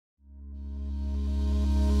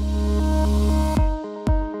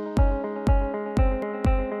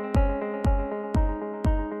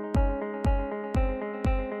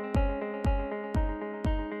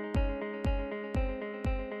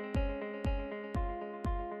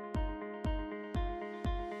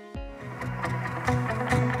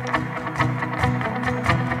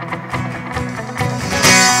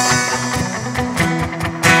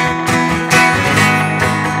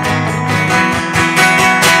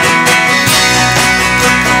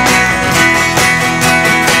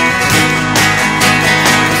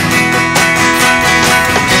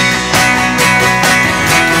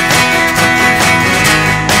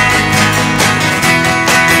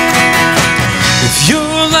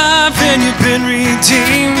you've been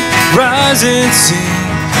redeemed, rise and sing,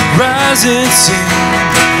 rise and sing.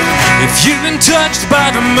 If you've been touched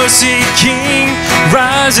by the mercy King,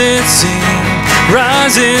 rise and sing,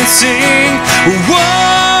 rise and sing.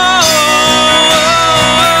 Whoa,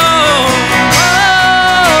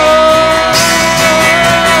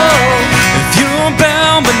 if you're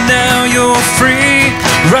bound but now you're free,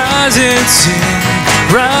 rise and sing,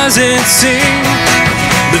 rise and sing.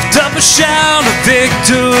 Lift up a shout of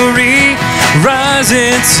victory, rise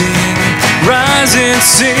and sing, rise and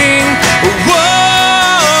sing. Whoa.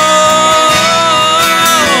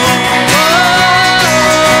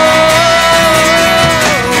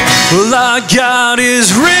 Well, our God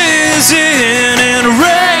is risen and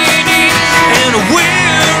reigning, and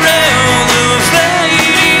we're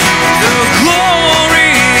elevating the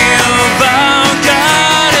glory of our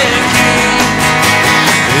God and King.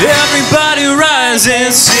 Everybody rise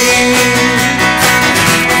and sing.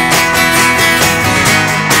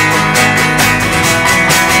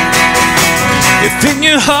 If in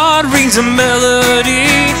your heart rings a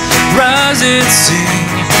melody, rise and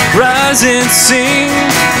sing, rise and sing.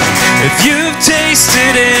 If you've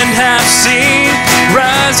tasted and have seen,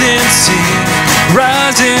 rise and sing,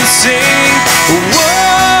 rise and sing.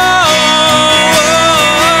 Whoa,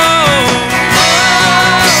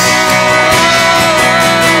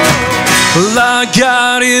 well, our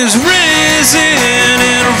God is risen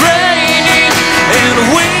and reigning, and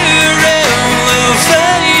we're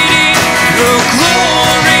elevating the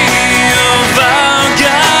glory of our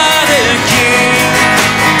God and King.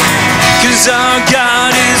 'Cause our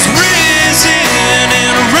God is risen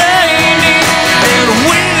and reigning, and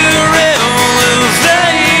we're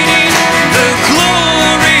elevating the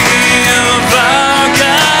glory of our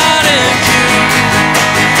God and King.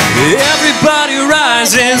 Everybody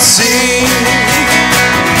rise and sing.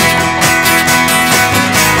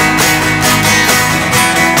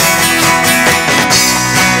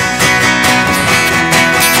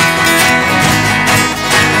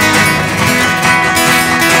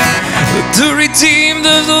 The redeemed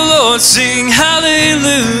of the Lord sing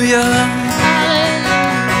hallelujah.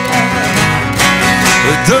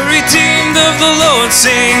 The redeemed of the Lord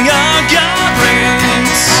sing our God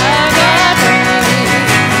reigns.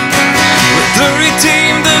 The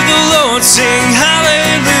redeemed of the Lord sing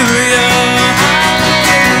hallelujah.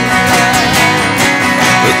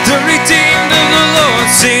 The redeemed of the Lord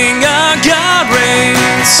sing our God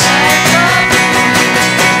reigns.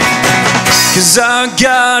 'Cause our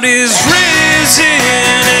God is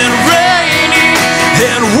risen and reigning,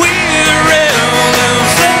 and we're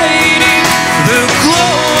elevating the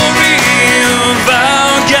glory of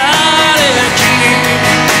our God and King.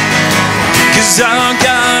 'Cause our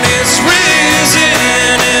God is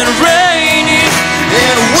risen and reigning,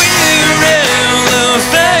 and we're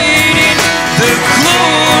elevating the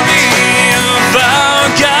glory of our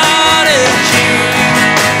God and King.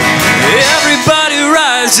 Everybody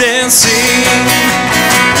rise and sing.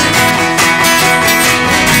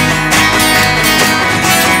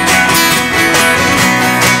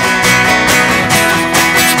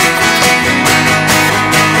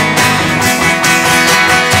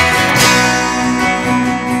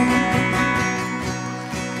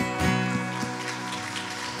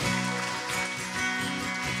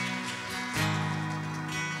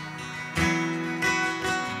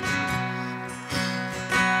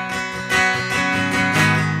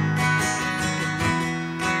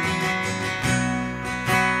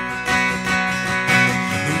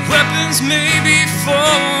 Weapons may be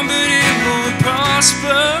formed, but it won't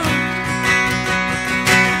prosper.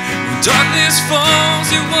 When darkness falls,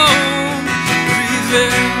 it won't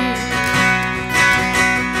prevail.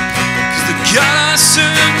 'Cause the God I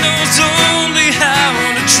serve knows only how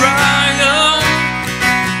to triumph.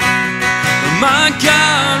 My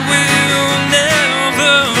God will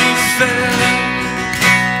never fail.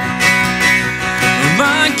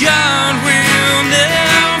 My God will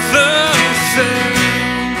never fail.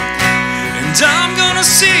 And I'm gonna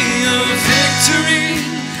see a victory,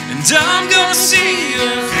 and I'm gonna see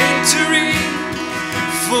a victory,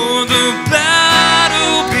 for the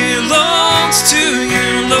battle belongs to you,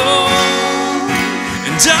 Lord.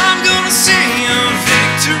 And I'm gonna see a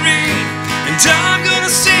victory, and I'm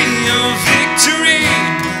gonna see a victory,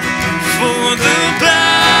 for the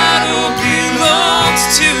battle belongs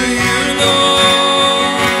to you, Lord.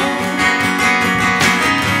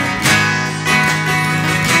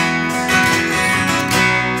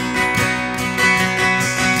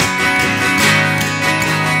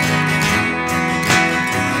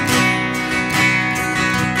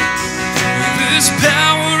 There's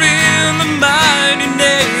power in the mighty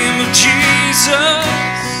name of Jesus.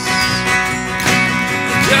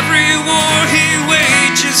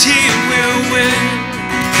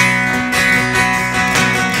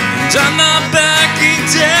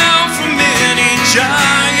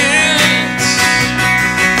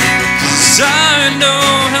 'cause I know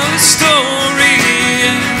how the story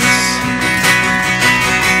ends.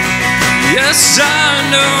 Yes, I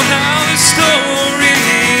know how the story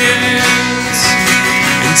ends.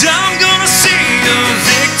 And I'm gonna see a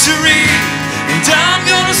victory, and I'm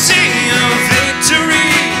gonna see a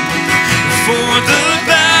victory, for the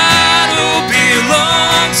battle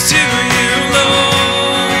belongs to you,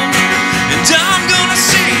 Lord. And I'm gonna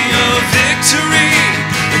see a victory,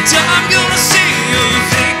 and I'm gonna see a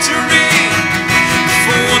victory,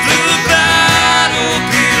 for the battle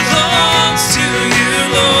belongs to you,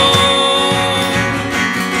 Lord.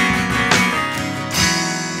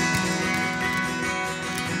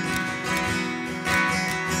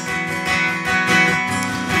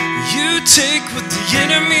 You take what the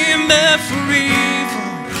enemy meant for evil,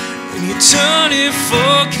 and you turn it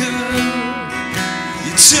for good.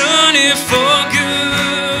 You turn it for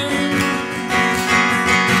good.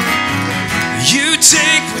 You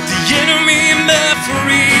take what the enemy meant for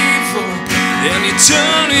evil, and you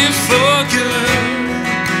turn it for good.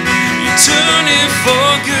 You turn it for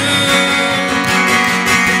good.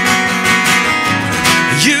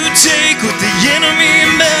 You take what the enemy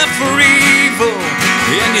meant for evil,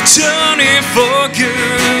 and you turn it for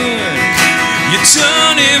good. You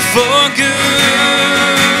turn it for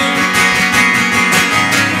good.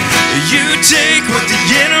 You take what the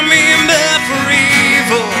enemy meant for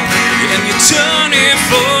evil, and you turn it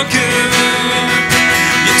for good.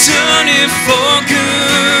 You turn it for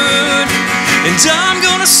good. And I'm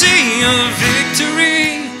gonna see a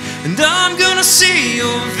victory, and I'm gonna see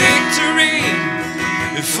a victory,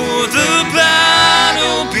 for the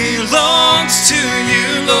battle belongs to you,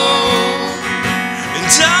 Lord. And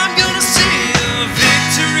I'm gonna see a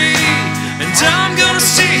victory, and I'm gonna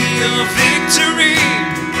see a victory,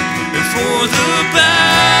 for the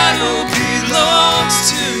battle belongs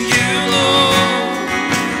to you, Lord.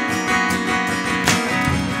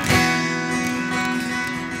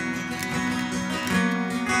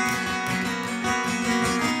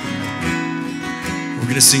 We're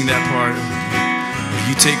gonna sing that part.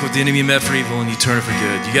 You take what the enemy meant for evil and you turn it for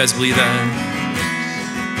good. You guys believe that?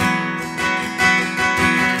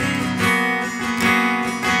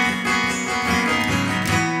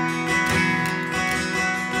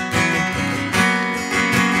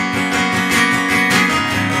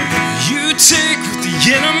 You take what the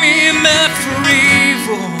enemy meant for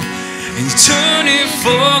evil and you turn it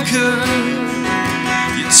for good.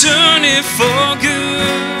 You turn it for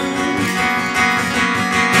good.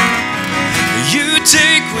 You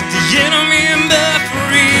take what the enemy meant for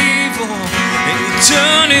evil, and you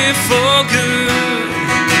turn it for good.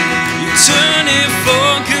 You turn it for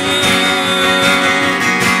good.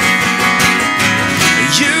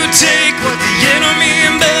 You take what the enemy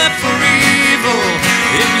meant for evil,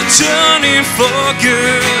 and you turn it for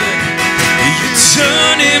good. You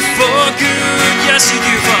turn it for good. Yes, you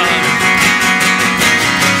do, Father.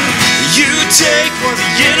 You take what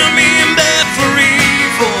the enemy meant for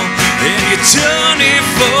evil, and you turn it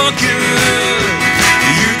for good.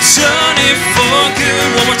 You turn it for good.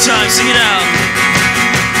 One more time, sing it out.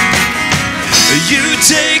 You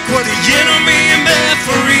take what the enemy meant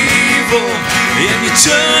for evil, and you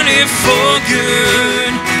turn it for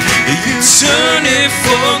good. You turn it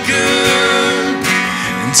for good.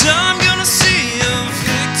 And I'm gonna see a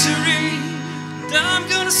victory, and I'm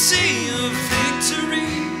gonna see a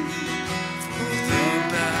victory, for the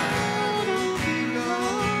battle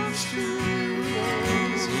belongs to you.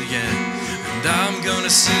 Again. And I'm gonna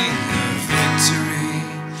see a victory,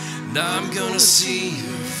 and I'm gonna see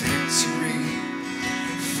a victory,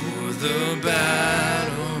 for the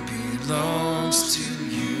battle belongs to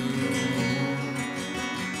you.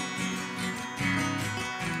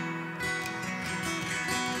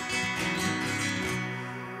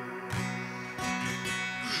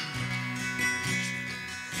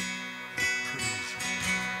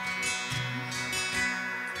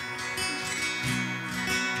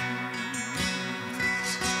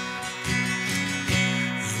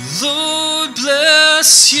 Lord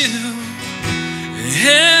bless you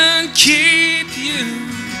and keep you,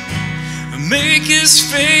 make his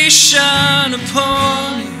face shine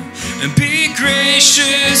upon you and be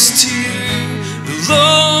gracious to you. The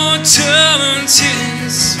Lord turns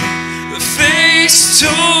his face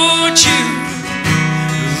toward you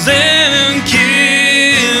and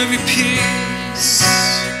give you peace.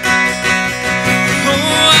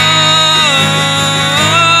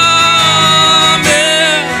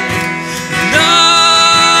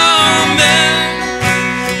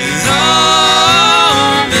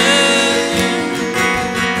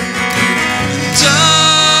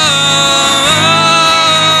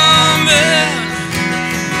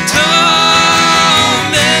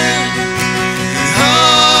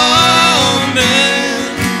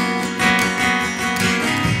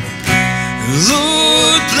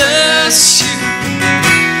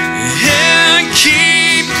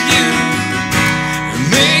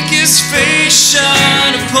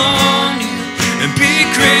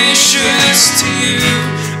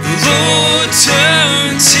 Lord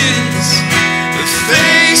turns his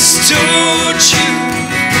face toward you,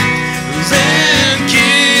 then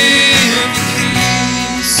give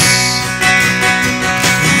peace.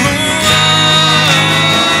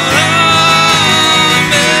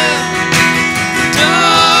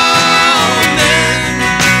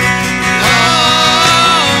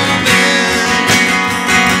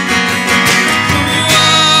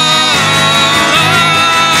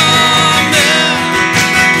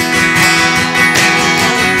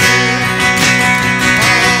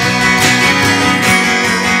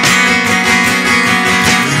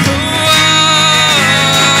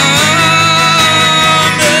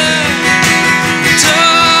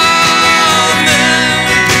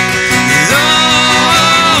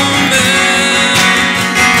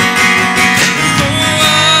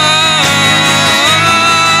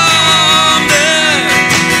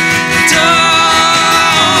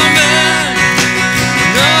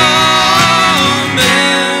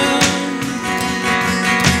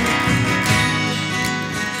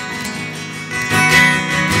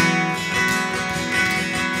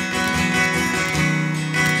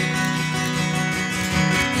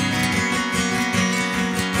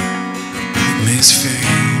 May his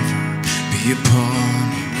favor be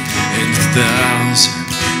upon you and 1,000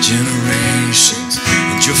 generations,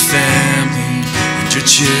 and your family, and your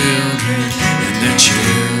children, and their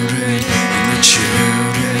children, and their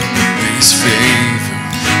children. May his favor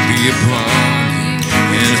be upon you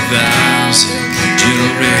and 1,000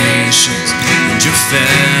 generations, and your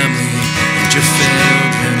family, and your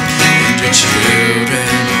children, and your children,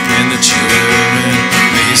 and their children.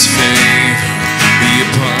 May his favor be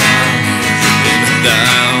upon you in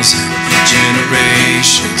 1,000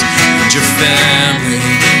 generations, and your family,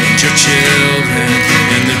 and your children,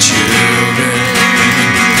 and the children.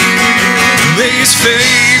 May his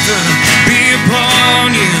favor be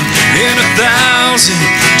upon you in 1,000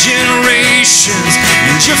 generations,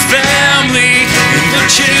 and your family, and the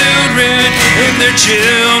children, and their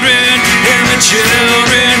children, and the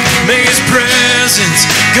children. May his presence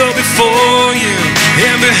go before you,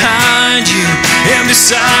 and behind you, and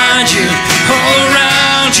beside you, all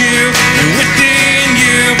around you, and within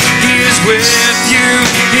you. He is with you,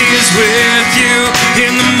 he is with you,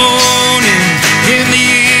 in the morning, in the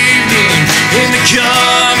evening, in the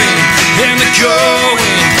coming, and the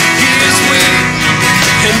going. He is with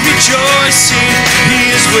and rejoicing.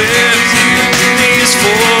 He is with you, he is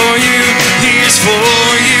for you, he is for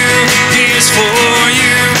you, he is for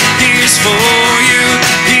you, he is for you,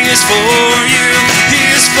 he is for you, he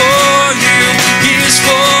is for you, he is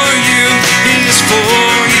for you, he is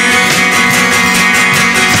for you.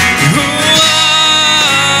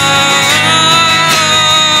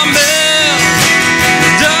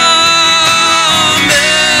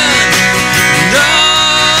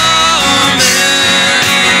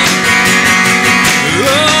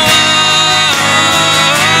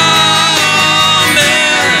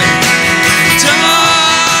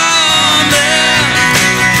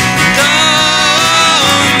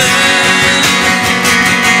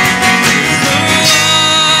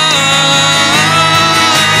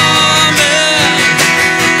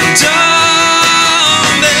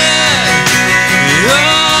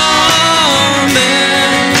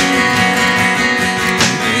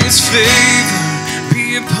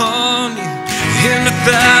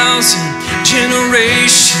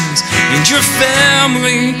 Generations, and your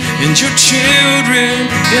family, and your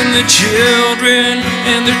children, and the children,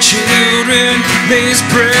 and their children. May his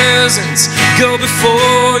presence go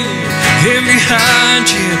before you, and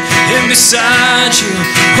behind you, and beside you,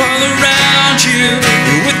 all around you,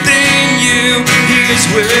 and within you. He is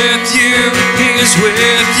with you, he is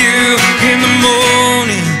with you, in the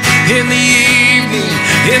morning, in the evening,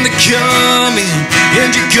 in the coming,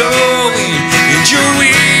 and you're going, and you're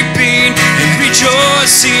weeping, and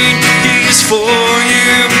rejoicing. He is for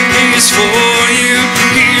you, he is for you,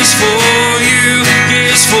 he is for you, he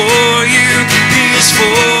is for you, he is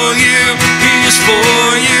for you, he is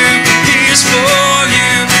for you, he is for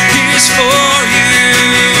you, he is for you.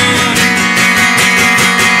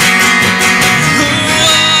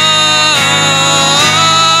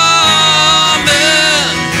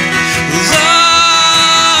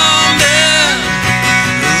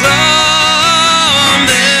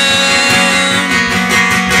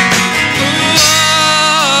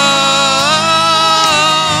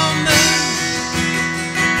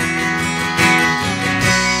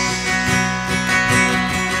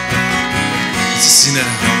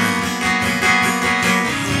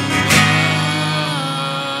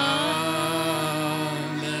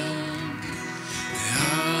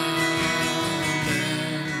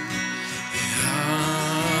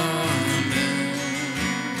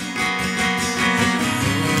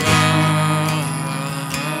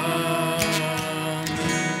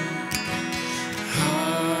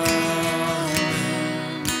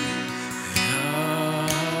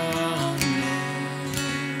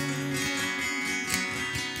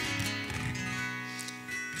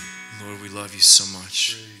 you so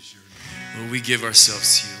much. Lord, we give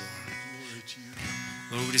ourselves to you, Lord.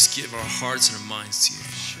 Lord, we just give our hearts and our minds to you,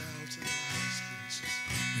 Father.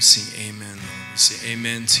 We sing amen, Lord. We say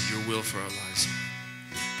amen to your will for our lives, Lord.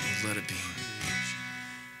 Lord, let it be.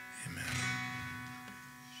 Amen.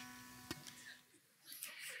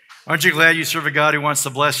 Aren't you glad you serve a God who wants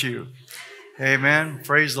to bless you? Amen.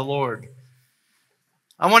 Praise the Lord.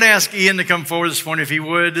 I want to ask Ian to come forward this morning if he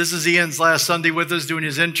would. This is Ian's last Sunday with us doing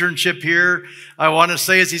his internship here. I want to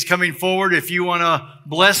say as he's coming forward, if you want to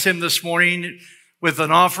bless him this morning with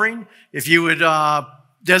an offering, if you would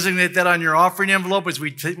designate that on your offering envelope, as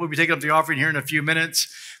we'll be taking up the offering here in a few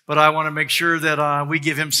minutes. But I want to make sure that we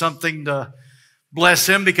give him something to bless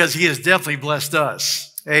him because he has definitely blessed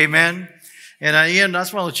us. Amen. And Ian, I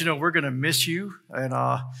just want to let you know we're going to miss you. And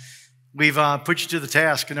we've put you to the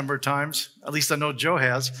task a number of times. At least I know Joe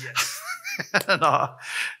has. Yes.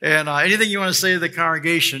 and anything you want to say to the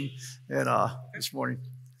congregation this morning?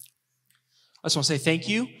 I just want to say thank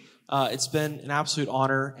you. It's been an absolute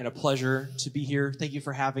honor and a pleasure to be here. Thank you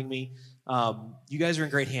for having me. You guys are in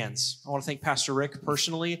great hands. I want to thank Pastor Rick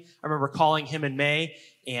personally. I remember calling him in May,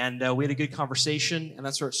 and we had a good conversation, and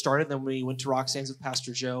that's where it started. Then we went to Roxanne's with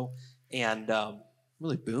Pastor Joe, and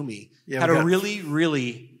really boomy. Had a really,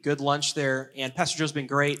 really good lunch there, and Pastor Joe's been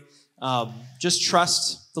great. Just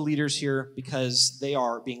trust the leaders here because they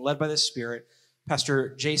are being led by the Spirit.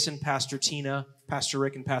 Pastor Jason, Pastor Tina, Pastor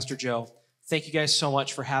Rick, and Pastor Joe. Thank you guys so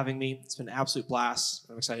much for having me. It's been an absolute blast.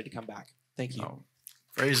 I'm excited to come back. Thank you. Oh,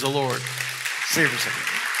 praise the Lord. Stay for a second.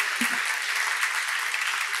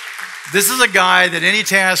 This is a guy that any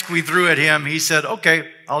task we threw at him, he said, okay,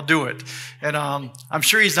 I'll do it. And I'm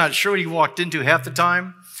sure he's not sure what he walked into half the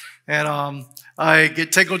time. And I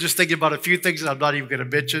get tickled just thinking about a few things that I'm not even going to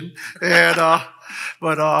mention.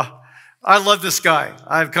 But I love this guy.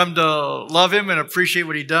 I've come to love him and appreciate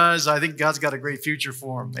what he does. I think God's got a great future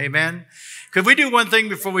for him. Amen. Could we do one thing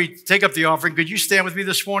before we take up the offering? Could you stand with me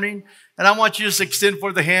this morning? And I want you to just extend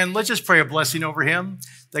forth the hand. Let's just pray a blessing over him,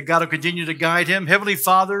 that God will continue to guide him. Heavenly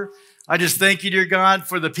Father, I just thank you, dear God,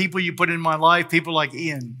 for the people you put in my life, people like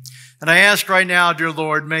Ian. And I ask right now, dear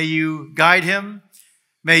Lord, may you guide him.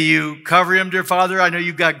 May you cover him, dear Father. I know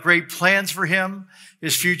you've got great plans for him.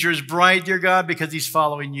 His future is bright, dear God, because he's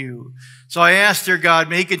following you. So I ask, dear God,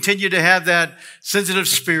 may he continue to have that sensitive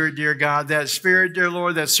spirit, dear God, that spirit, dear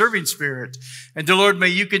Lord, that serving spirit. And dear Lord, may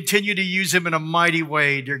you continue to use him in a mighty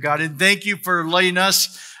way, dear God. And thank you for letting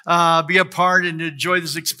us be a part and enjoy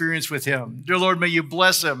this experience with him. Dear Lord, may you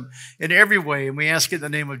bless him in every way. And we ask it in the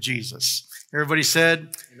name of Jesus. Everybody said,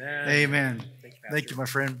 amen. Amen. Thank you, my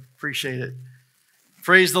friend. Appreciate it.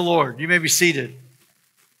 Praise the Lord. You may be seated.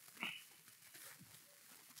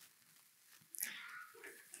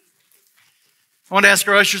 I want to ask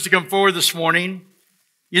our ushers to come forward this morning.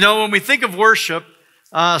 You know, when we think of worship,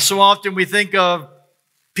 so often we think of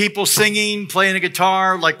people singing, playing a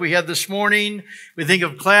guitar like we had this morning. We think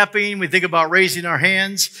of clapping. We think about raising our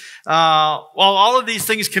hands. While all of these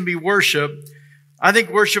things can be worship, I think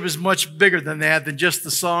worship is much bigger than that, than just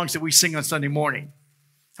the songs that we sing on Sunday morning.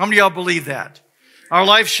 How many of y'all believe that? Our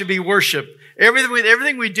life should be worship.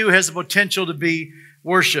 Everything we do has the potential to be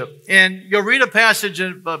worship. And you'll read a passage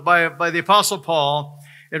by the Apostle Paul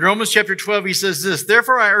in Romans chapter 12. He says this,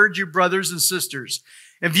 "Therefore I urge you, brothers and sisters,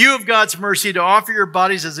 in view of God's mercy, to offer your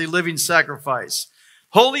bodies as a living sacrifice,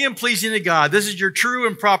 holy and pleasing to God. This is your true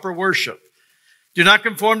and proper worship. Do not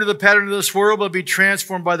conform to the pattern of this world, but be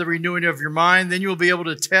transformed by the renewing of your mind. Then you will be able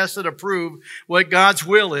to test and approve what God's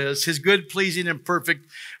will is, his good, pleasing, and perfect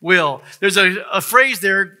will." There's a phrase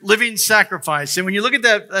there, living sacrifice. And when you look at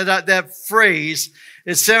that phrase,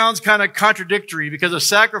 it sounds kind of contradictory because a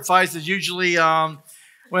sacrifice is usually,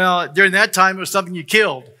 during that time, it was something you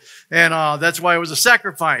killed. And that's why it was a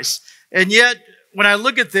sacrifice. And yet, when I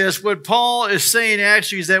look at this, what Paul is saying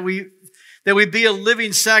actually is that we be a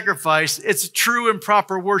living sacrifice. It's true and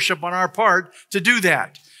proper worship on our part to do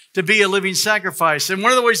that, to be a living sacrifice. And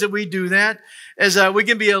one of the ways that we do that is we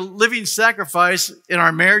can be a living sacrifice in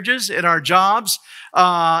our marriages, in our jobs,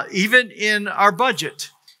 even in our budget,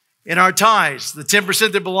 in our tithes, the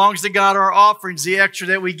 10% that belongs to God, our offerings, the extra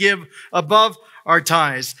that we give above our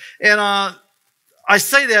tithes. And I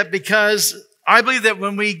say that because I believe that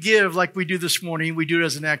when we give like we do this morning, we do it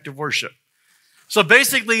as an act of worship. So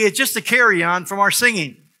basically, it's just a carry-on from our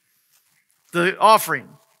singing, the offering.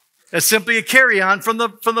 It's simply a carry-on from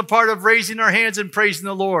the part of raising our hands and praising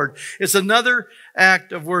the Lord. It's another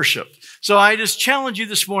act of worship. So I just challenge you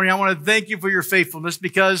this morning. I want to thank you for your faithfulness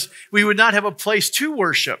because we would not have a place to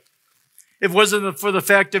worship if it wasn't for the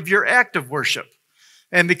fact of your act of worship.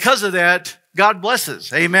 And because of that, God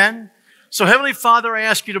blesses. Amen? So Heavenly Father, I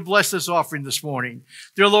ask you to bless this offering this morning.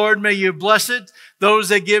 Dear Lord, may you bless it. Those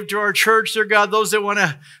that give to our church, dear God, those that want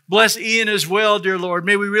to bless Ian as well, dear Lord,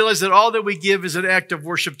 may we realize that all that we give is an act of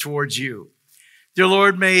worship towards you. Dear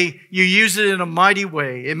Lord, may you use it in a mighty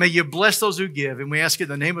way, and may you bless those who give, and we ask it in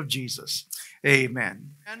the name of Jesus.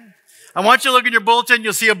 Amen. I want you to look in your bulletin.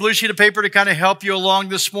 You'll see a blue sheet of paper to kind of help you along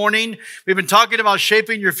this morning. We've been talking about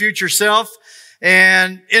shaping your future self.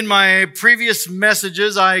 And in my previous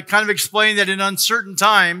messages, I kind of explained that in uncertain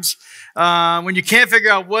times, when you can't figure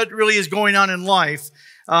out what really is going on in life,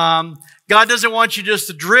 God doesn't want you just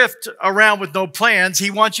to drift around with no plans. He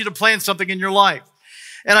wants you to plan something in your life.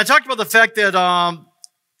 And I talked about the fact that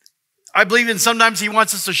I believe in sometimes He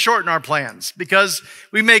wants us to shorten our plans because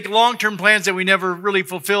we make long-term plans that we never really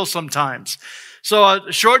fulfill sometimes. So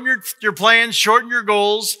shorten your plans, shorten your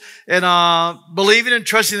goals, and believing and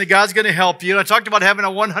trusting that God's going to help you. And I talked about having a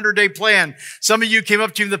 100-day plan. Some of you came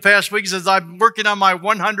up to me the past week and said, I'm working on my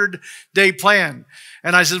 100-day plan.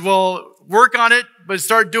 And I said, well, work on it, but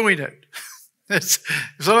start doing it.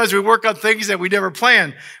 Sometimes we work on things that we never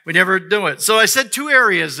plan. We never do it. So I said 2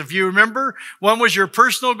 areas, if you remember. One was your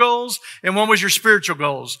personal goals, and one was your spiritual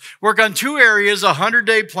goals. Work on 2 areas, a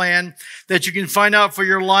 100-day plan that you can find out for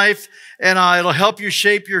your life, and it'll help you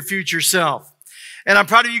shape your future self. And I'm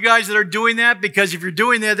proud of you guys that are doing that, because if you're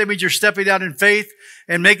doing that, that means you're stepping out in faith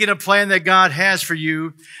and making a plan that God has for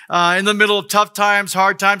you in the middle of tough times,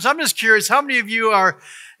 hard times. I'm just curious, how many of you are,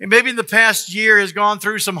 maybe in the past year has gone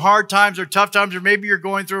through some hard times or tough times, or maybe you're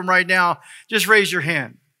going through them right now? Just raise your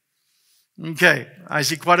hand. Okay, I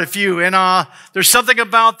see quite a few. And there's something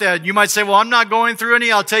about that. You might say, well, I'm not going through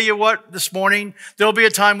any. I'll tell you what, this morning, there'll be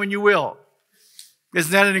a time when you will.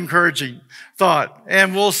 Isn't that an encouraging thought?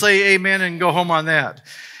 And we'll say amen and go home on that.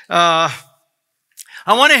 I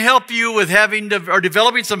want to help you with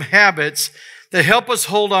developing some habits that help us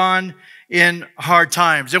hold on in hard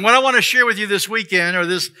times. And what I want to share with you this weekend, or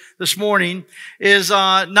this morning, is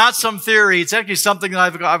not some theory. It's actually something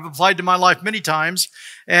that I've applied to my life many times,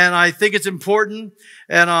 and I think it's important.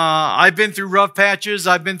 And I've been through rough patches.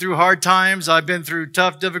 I've been through hard times. I've been through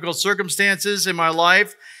tough, difficult circumstances in my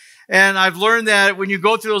life. And I've learned that when you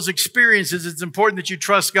go through those experiences, it's important that you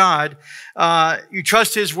trust God. You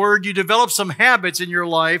trust His Word. You develop some habits in your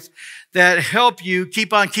life that help you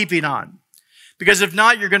keep on keeping on. Because if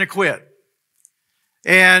not, you're going to quit.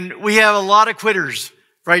 And we have a lot of quitters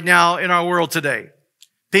right now in our world today.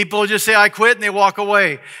 People just say, I quit, and they walk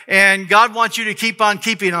away. And God wants you to keep on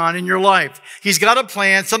keeping on in your life. He's got a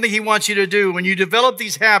plan, something He wants you to do. When you develop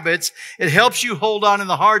these habits, it helps you hold on in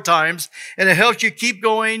the hard times, and it helps you keep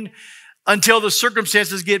going until the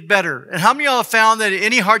circumstances get better. And how many of y'all have found that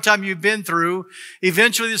any hard time you've been through,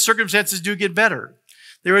 eventually the circumstances do get better?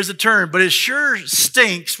 There is a turn, but it sure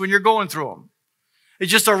stinks when you're going through them. It's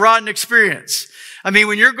just a rotten experience. I mean,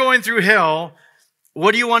 when you're going through hell,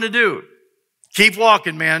 what do you want to do? Keep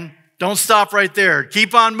walking, man. Don't stop right there.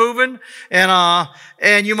 Keep on moving.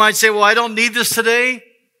 And you might say, well, I don't need this today.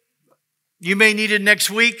 You may need it next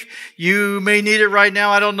week. You may need it right now.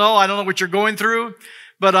 I don't know. I don't know what you're going through.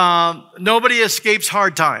 But nobody escapes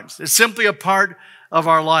hard times. It's simply a part of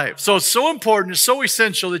our life. So it's so important, it's so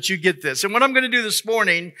essential that you get this. And what I'm going to do this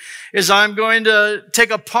morning is I'm going to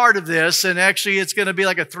take a part of this, and actually it's going to be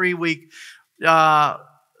like a 3-week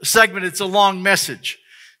segment. It's a long message,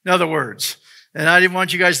 in other words. And I didn't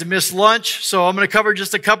want you guys to miss lunch, so I'm going to cover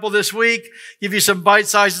just a couple this week, give you some bite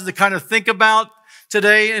sizes to kind of think about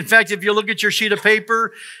today. In fact, if you look at your sheet of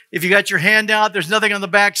paper, if you got your handout, there's nothing on the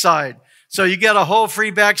backside. So you get a whole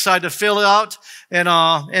free backside to fill out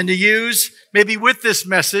and to use, maybe with this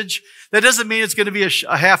message. That doesn't mean it's going to be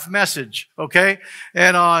a half message, okay?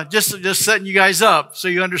 And just setting you guys up so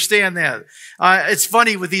you understand that. It's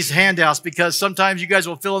funny with these handouts because sometimes you guys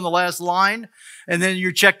will fill in the last line and then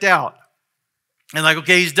you're checked out. And like,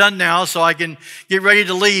 okay, he's done now, so I can get ready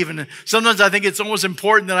to leave. And sometimes I think it's almost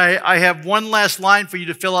important that I have one last line for you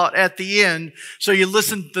to fill out at the end so you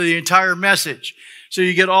listen to the entire message, so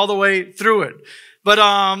you get all the way through it. But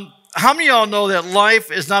how many of y'all know that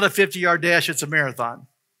life is not a 50-yard dash, it's a marathon?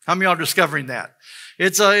 How many of y'all are discovering that?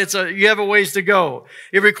 You have a ways to go.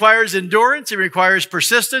 It requires endurance. It requires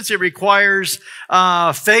persistence. It requires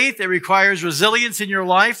faith. It requires resilience in your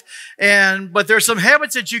life. But there's some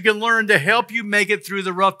habits that you can learn to help you make it through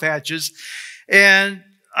the rough patches. And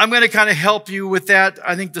I'm going to kind of help you with that,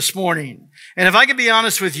 I think, this morning. And if I can be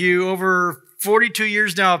honest with you, over 42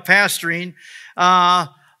 years now of pastoring,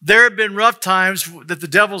 there have been rough times that the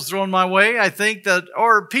devil's thrown my way, I think,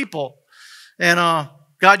 or people. And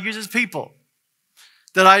God uses people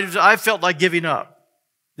that I felt like giving up.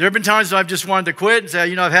 There have been times that I've just wanted to quit and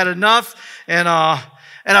say, I've had enough. And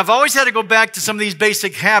And I've always had to go back to some of these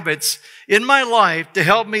basic habits in my life to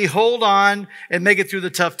help me hold on and make it through the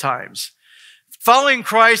tough times. Following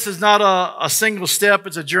Christ is not a single step.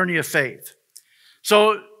 It's a journey of faith.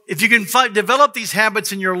 So if you can develop these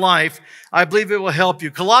habits in your life, I believe it will help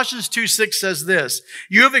you. Colossians 2:6 says this,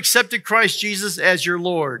 you have accepted Christ Jesus as your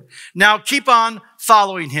Lord. Now keep on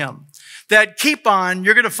following him. That keep on,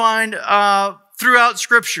 you're going to find throughout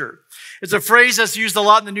Scripture. It's a phrase that's used a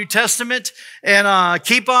lot in the New Testament. And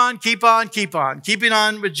keep on, keeping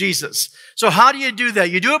on with Jesus. So how do you do that?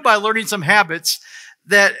 You do it by learning some habits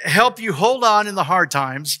that help you hold on in the hard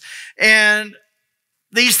times. And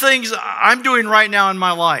these things I'm doing right now in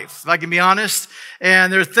my life, if I can be honest.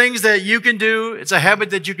 And there are things that you can do. It's a habit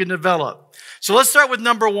that you can develop. So let's start with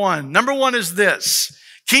number one. Number one is this.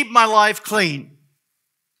 Keep my life clean.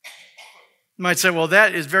 You might say, well,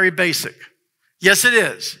 that is very basic. Yes, it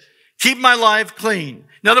is. Keep my life clean.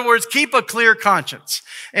 In other words, keep a clear conscience.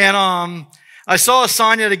 And I saw a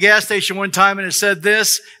sign at a gas station one time and it said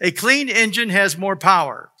this, a clean engine has more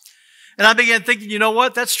power. And I began thinking, you know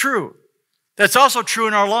what? That's true. That's also true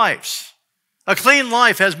in our lives. A clean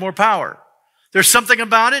life has more power. There's something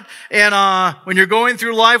about it. And when you're going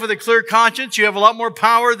through life with a clear conscience, you have a lot more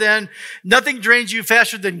power than nothing drains you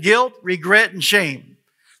faster than guilt, regret, and shame.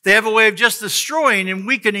 They have a way of just destroying and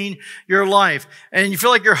weakening your life. And you feel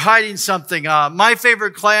like you're hiding something. My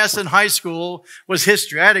favorite class in high school was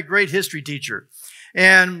history. I had a great history teacher.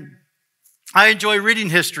 And I enjoy reading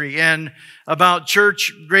history and about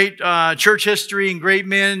great church history and great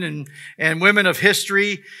men and women of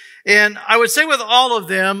history. And I would say with all of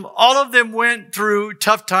them went through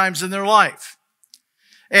tough times in their life.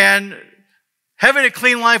 And having a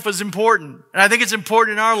clean life was important. And I think it's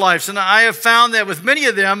important in our lives. And I have found that with many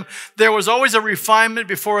of them, there was always a refinement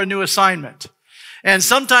before a new assignment. And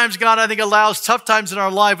sometimes God, I think, allows tough times in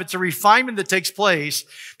our life. It's a refinement that takes place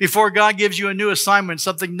before God gives you a new assignment,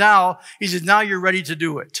 something now. He says, now you're ready to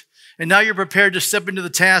do it. And now you're prepared to step into the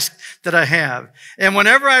task that I have. And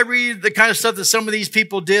whenever I read the kind of stuff that some of these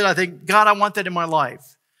people did, I think, God, I want that in my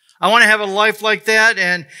life. I want to have a life like that.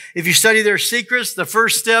 And if you study their secrets, the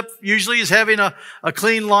first step usually is having a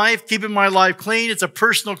clean life, keeping my life clean. It's a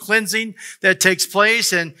personal cleansing that takes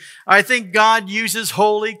place. And I think God uses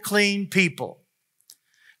holy, clean people.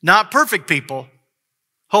 Not perfect people,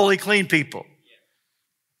 holy, clean people.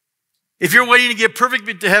 If you're waiting to get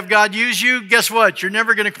perfect to have God use you, guess what? You're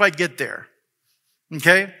never going to quite get there.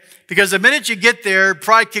 Okay? Because the minute you get there,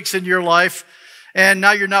 pride kicks into your life, and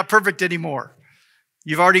now you're not perfect anymore.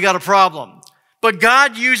 You've already got a problem. But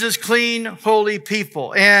God uses clean, holy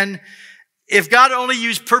people. And if God only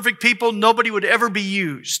used perfect people, nobody would ever be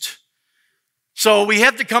used. So we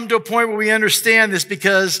have to come to a point where we understand this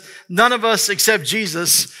because none of us except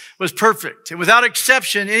Jesus was perfect. And without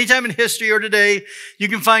exception, anytime in history or today, you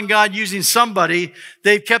can find God using somebody,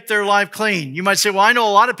 they've kept their life clean. You might say, well, I know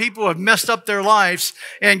a lot of people who have messed up their lives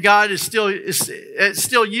and God is still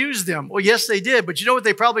used them. Well, yes, they did. But you know what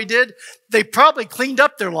they probably did? They probably cleaned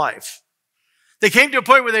up their life. They came to a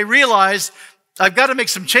point where they realized, I've got to make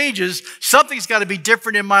some changes. Something's got to be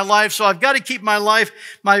different in my life, so I've got to keep my life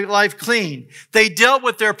clean. They dealt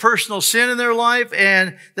with their personal sin in their life,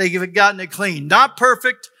 and they've gotten it clean. Not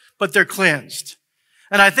perfect, but they're cleansed.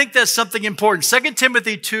 And I think that's something important. 2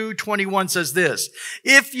 Timothy 2:21 says this,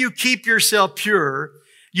 if you keep yourself pure,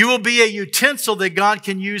 you will be a utensil that God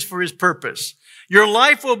can use for his purpose. Your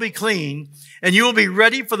life will be clean, and you will be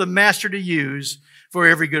ready for the master to use for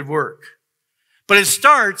every good work. But it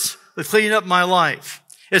starts with cleaning up my life.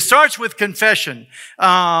 It starts with confession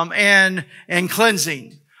and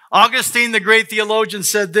cleansing. Augustine, the great theologian,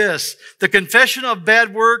 said this, the confession of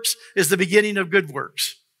bad works is the beginning of good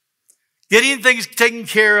works. Getting things taken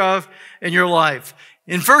care of in your life.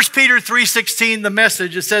 In 1 Peter 3:16, the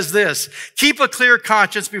Message, it says this, keep a clear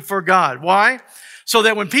conscience before God. Why? So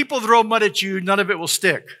that when people throw mud at you, none of it will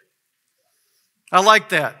stick. I like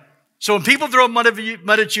that. So when people throw mud at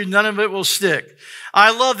you, none of it will stick.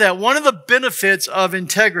 I love that. One of the benefits of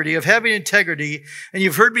integrity, of having integrity, and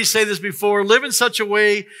you've heard me say this before, live in such a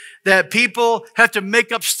way that people have to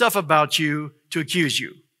make up stuff about you to accuse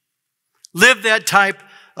you. Live that type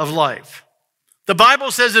of life. The Bible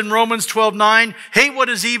says in Romans 12:9, hate what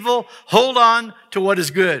is evil, hold on to what is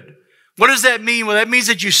good. What does that mean? Well, that means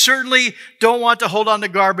that you certainly don't want to hold on to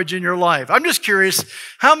garbage in your life. I'm just curious,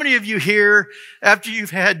 how many of you here, after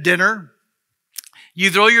you've had dinner,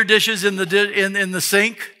 you throw your dishes in the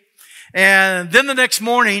sink, and then the next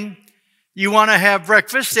morning, you want to have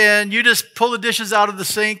breakfast, and you just pull the dishes out of the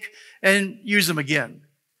sink and use them again.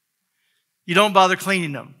 You don't bother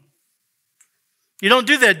cleaning them. You don't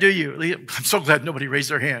do that, do you? I'm so glad nobody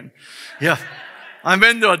raised their hand. Yeah. I'm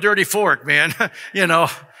into a dirty fork, man. You know,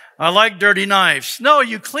 I like dirty knives. No,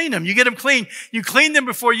 you clean them. You get them clean. You clean them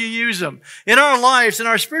before you use them. In our lives, in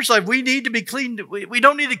our spiritual life, we need to be cleaned. We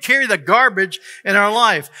don't need to carry the garbage in our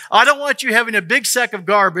life. I don't want you having a big sack of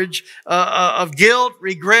garbage, of guilt,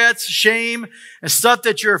 regrets, shame, and stuff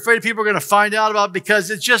that you're afraid people are going to find out about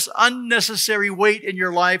because it's just unnecessary weight in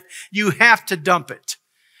your life. You have to dump it.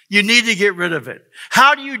 You need to get rid of it.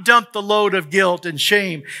 How do you dump the load of guilt and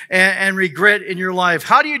shame and regret in your life?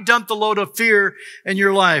 How do you dump the load of fear in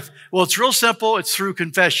your life? Well, it's real simple. It's through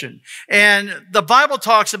confession. And the Bible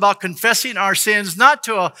talks about confessing our sins, not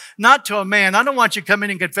to a man. I don't want you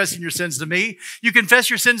coming and confessing your sins to me. You confess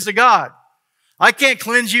your sins to God. I can't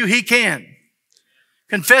cleanse you. He can.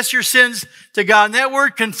 Confess your sins to God. And that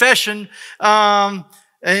word confession,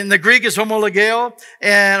 in the Greek is homologeo,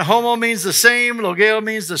 and homo means the same, logeo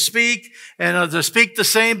means to speak, and to speak the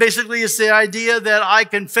same. Basically, it's the idea that I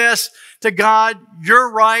confess to God,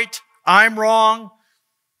 you're right, I'm wrong.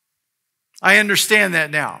 I understand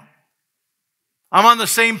that now. I'm on the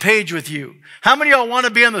same page with you. How many of y'all want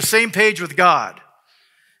to be on the same page with God?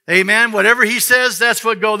 Amen. Whatever He says, that's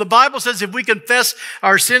what goes. The Bible says if we confess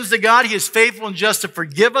our sins to God, He is faithful and just to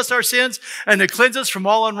forgive us our sins and to cleanse us from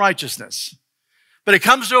all unrighteousness. But it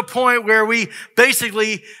comes to a point where we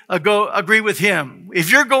basically agree with Him.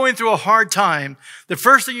 If you're going through a hard time, the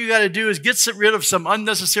first thing you got to do is get rid of some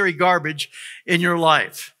unnecessary garbage in your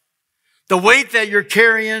life. The weight that you're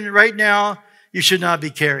carrying right now, you should not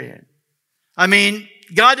be carrying. I mean,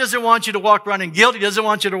 God doesn't want you to walk around in guilt. He doesn't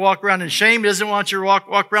want you to walk around in shame. He doesn't want you to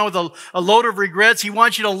walk around with a load of regrets. He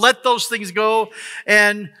wants you to let those things go.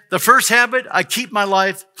 And the first habit, I keep my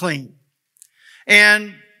life clean.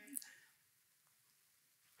 And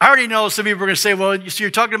I already know some people are going to say, well, you're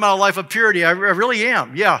talking about a life of purity. I really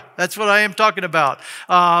am. Yeah, that's what I am talking about.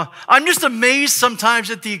 I'm just amazed sometimes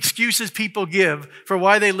at the excuses people give for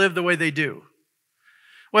why they live the way they do.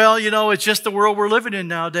 Well, you know, it's just the world we're living in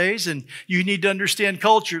nowadays, and you need to understand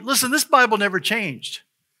culture. Listen, this Bible never changed.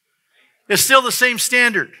 It's still the same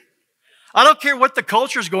standard. I don't care what the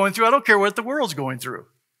culture's going through. I don't care what the world's going through.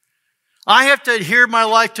 I have to adhere my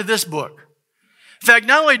life to this book. In fact,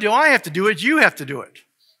 not only do I have to do it, you have to do it.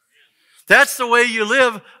 That's the way you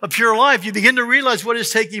live a pure life. You begin to realize what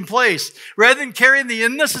is taking place. Rather than carrying the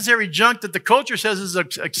unnecessary junk that the culture says is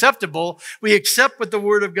acceptable, we accept what the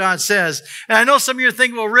Word of God says. And I know some of you are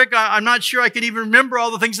thinking, well, Rick, I'm not sure I can even remember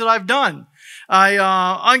all the things that I've done. I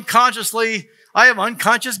have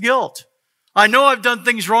unconscious guilt. I know I've done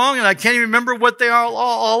things wrong, and I can't even remember what they all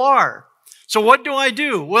are. So what do I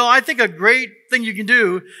do? Well, I think a great thing you can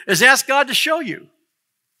do is ask God to show you.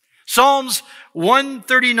 Psalms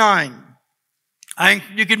 139.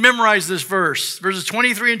 You can memorize this verse, verses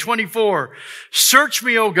 23 and 24. Search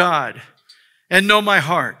me, O God, and know my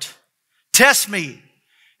heart. Test me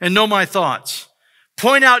and know my thoughts.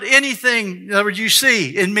 Point out anything, in other words, you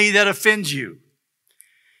see in me that offends you.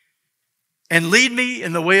 And lead me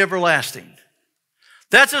in the way everlasting.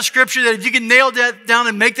 That's a scripture that if you can nail that down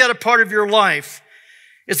and make that a part of your life,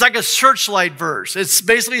 it's like a searchlight verse. It's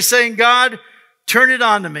basically saying, God, turn it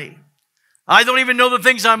on to me. I don't even know the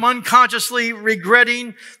things I'm unconsciously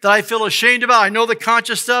regretting that I feel ashamed about. I know the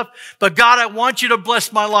conscious stuff, but God, I want you to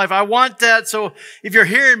bless my life. I want that. So if you're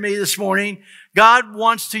hearing me this morning, God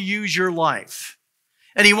wants to use your life.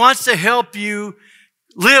 And He wants to help you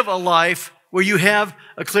live a life where you have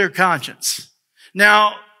a clear conscience.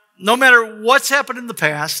 Now, no matter what's happened in the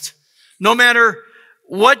past, no matter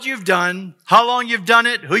what you've done, how long you've done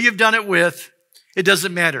it, who you've done it with, it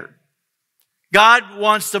doesn't matter. God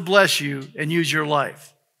wants to bless you and use your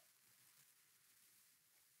life.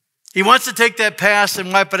 He wants to take that past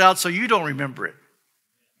and wipe it out so you don't remember it.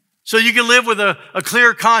 So you can live with a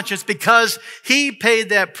clear conscience because He paid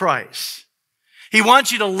that price. He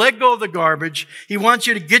wants you to let go of the garbage. He wants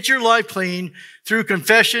you to get your life clean through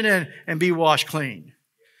confession and be washed clean.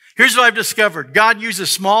 Here's what I've discovered. God uses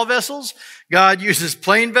small vessels. God uses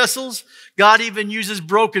plain vessels. God even uses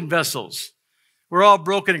broken vessels. We're all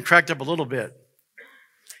broken and cracked up a little bit.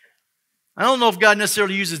 I don't know if God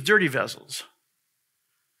necessarily uses dirty vessels.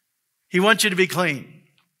 He wants you to be clean.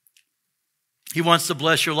 He wants to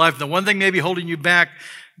bless your life. The one thing maybe holding you back,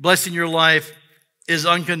 blessing your life, is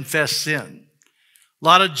unconfessed sin. A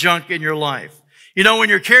lot of junk in your life. You know, when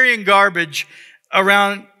you're carrying garbage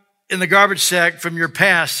around in the garbage sack from your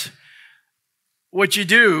past, what you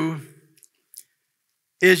do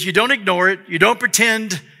is you don't ignore it. You don't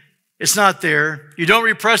pretend it's not there. You don't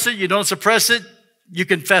repress it. You don't suppress it. You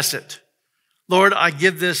confess it. Lord, I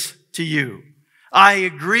give this to you. I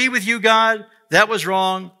agree with you, God. That was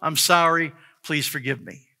wrong. I'm sorry. Please forgive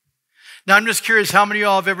me. Now, I'm just curious how many of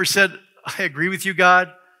y'all have ever said, I agree with you,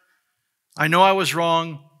 God. I know I was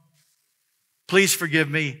wrong. Please forgive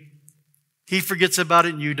me. He forgets about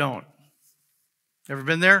it and you don't. Ever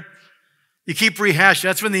been there? You keep rehashing.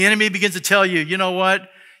 That's when the enemy begins to tell you, you know what?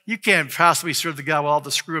 You can't possibly serve the God with all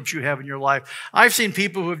the screw-ups you have in your life. I've seen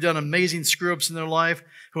people who have done amazing screw-ups in their life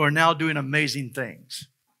who are now doing amazing things.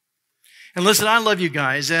 And listen, I love you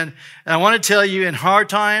guys. And I want to tell you, in hard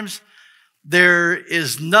times, there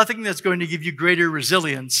is nothing that's going to give you greater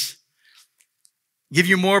resilience, give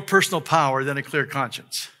you more personal power than a clear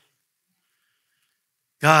conscience.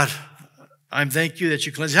 God, I thank you that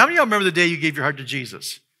you cleanse. How many of y'all remember the day you gave your heart to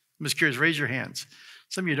Jesus? I'm just curious, raise your hands.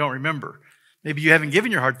 Some of you don't remember. Maybe you haven't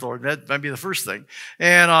given your heart to the Lord. That might be the first thing.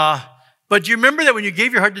 But do you remember that when you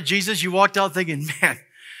gave your heart to Jesus, you walked out thinking, man,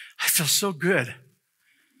 I feel so good.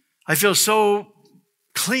 I feel so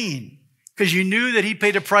clean because you knew that he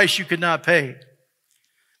paid a price you could not pay.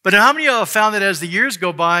 But how many of you have found that as the years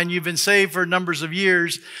go by and you've been saved for numbers of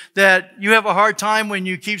years, that you have a hard time when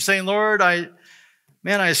you keep saying, Lord, I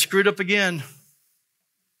screwed up again.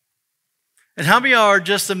 And how many of you are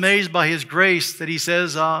just amazed by his grace that he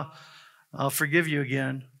says, I'll forgive you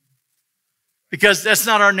again? Because that's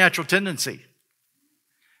not our natural tendency.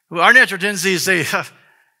 Our natural tendency is to say,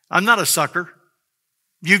 I'm not a sucker.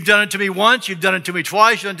 You've done it to me once, you've done it to me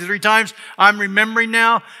twice, you've done it to me 3 times. I'm remembering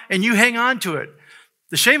now, and you hang on to it.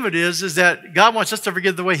 The shame of it is that God wants us to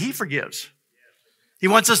forgive the way he forgives. He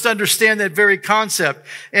wants us to understand that very concept.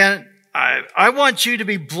 And I want you to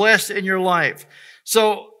be blessed in your life.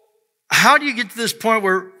 So how do you get to this point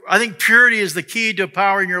where I think purity is the key to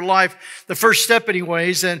power in your life, the first step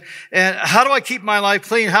anyways, and how do I keep my life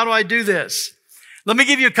clean? How do I do this? Let me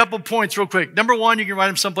give you a couple points real quick. Number 1, you can write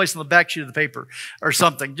them someplace on the back sheet of the paper or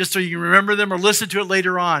something, just so you can remember them or listen to it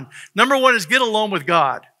later on. Number 1 is get alone with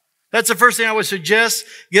God. That's the first thing I would suggest.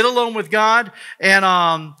 Get alone with God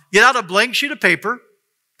and get out a blank sheet of paper.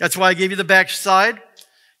 That's why I gave you the back side.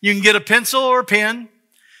 You can get a pencil or a pen.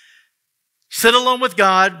 Sit alone with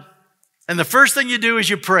God. And the first thing you do is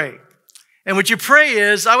you pray. And what you pray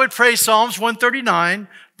is, I would pray Psalms 139,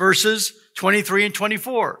 verses 23 and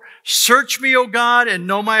 24. Search me, O God, and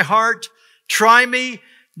know my heart. Try me,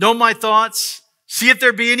 know my thoughts. See if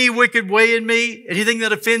there be any wicked way in me, anything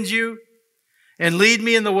that offends you, and lead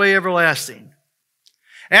me in the way everlasting.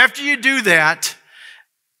 After you do that,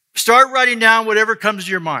 start writing down whatever comes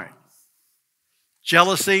to your mind.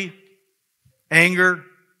 Jealousy, anger,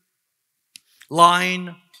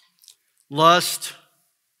 lying, lust,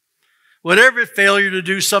 whatever, failure to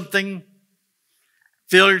do something,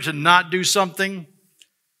 failure to not do something.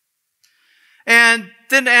 And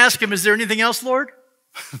then ask him, is there anything else, Lord?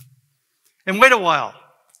 And wait a while.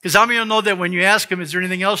 Because how many of you know that when you ask him, is there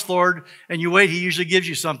anything else, Lord, and you wait, he usually gives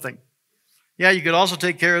you something. Yeah, you could also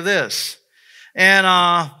take care of this.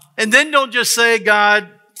 And then don't just say, God,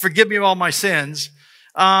 forgive me of all my sins.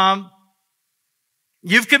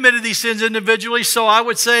 You've committed these sins individually, so I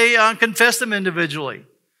would say confess them individually.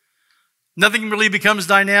 Nothing really becomes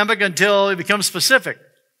dynamic until it becomes specific.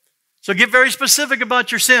 So get very specific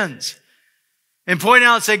about your sins. And point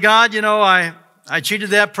out and say, God, you know, I cheated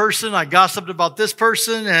that person, I gossiped about this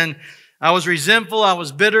person, and I was resentful, I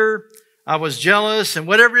was bitter, I was jealous, and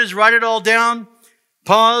whatever it is, write it all down.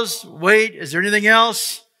 Pause, wait, is there anything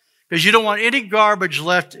else? Because you don't want any garbage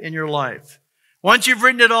left in your life. Once you've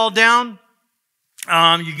written it all down,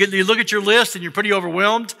 you look at your list and you're pretty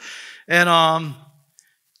overwhelmed, and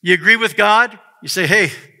you agree with God. You say,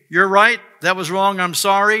 hey, you're right, that was wrong, I'm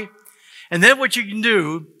sorry. And then what you can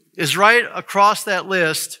do is write across that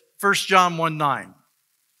list 1 John 1:9.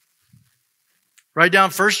 Write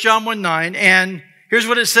down 1 John 1:9, and here's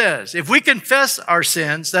what it says. If we confess our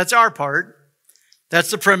sins, that's our part.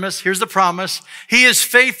 That's the premise. Here's the promise. He is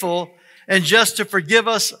faithful and just to forgive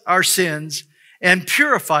us our sins and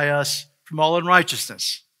purify us from all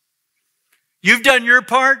unrighteousness. You've done your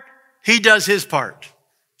part. He does his part.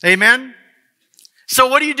 Amen? So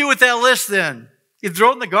what do you do with that list then? You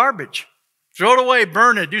throw it in the garbage. Throw it away,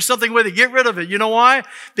 burn it, do something with it, get rid of it. You know why?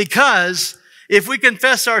 Because if we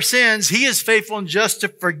confess our sins, he is faithful and just to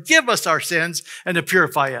forgive us our sins and to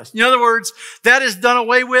purify us. In other words, that is done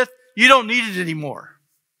away with. You don't need it anymore.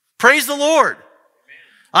 Praise the Lord.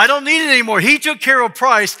 I don't need it anymore. He took care of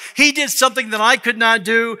price. He did something that I could not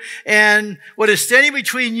do. And what is standing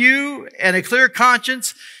between you and a clear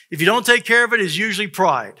conscience, if you don't take care of it, is usually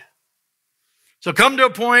pride. So come to a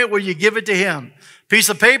point where you give it to him. Piece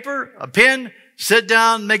of paper, a pen, sit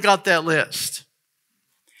down, make out that list.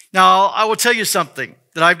 Now, I will tell you something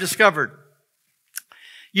that I've discovered.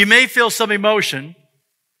 You may feel some emotion,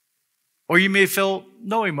 or you may feel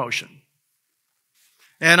no emotion.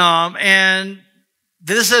 And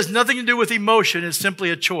this has nothing to do with emotion. It's simply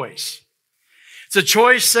a choice. It's a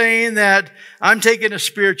choice saying that I'm taking a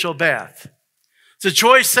spiritual bath. It's a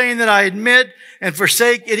choice saying that I admit and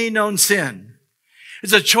forsake any known sin.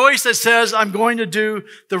 It's a choice that says I'm going to do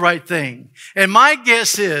the right thing. And my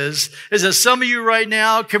guess is that some of you right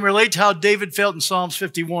now can relate to how David felt in Psalms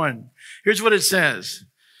 51. Here's what it says.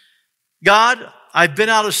 God, I've been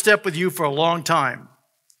out of step with you for a long time.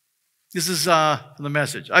 This is the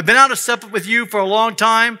message. I've been out of step with you for a long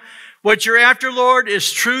time. What you're after, Lord,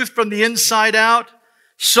 is truth from the inside out.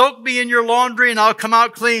 Soak me in your laundry and I'll come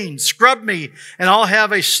out clean. Scrub me and I'll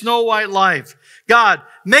have a snow white life. God,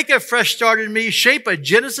 make a fresh start in me. Shape a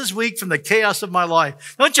Genesis week from the chaos of my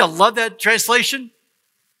life. Don't you love that translation?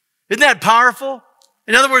 Isn't that powerful?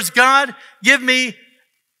 In other words, God, give me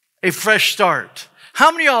a fresh start.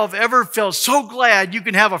 How many of y'all have ever felt so glad you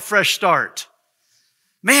can have a fresh start?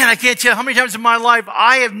 Man, I can't tell how many times in my life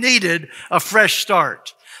I have needed a fresh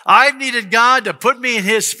start. I've needed God to put me in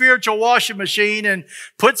His spiritual washing machine and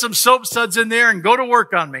put some soap suds in there and go to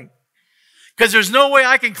work on me. Because there's no way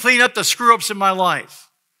I can clean up the screw-ups in my life.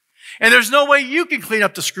 And there's no way you can clean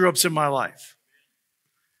up the screw-ups in my life.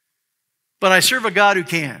 But I serve a God who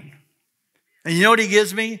can. And you know what He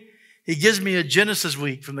gives me? He gives me a Genesis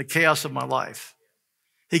week from the chaos of my life.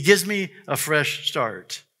 He gives me a fresh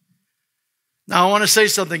start. Now, I want to say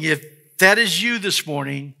something. If that is you this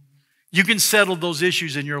morning, you can settle those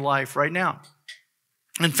issues in your life right now.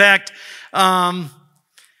 In fact,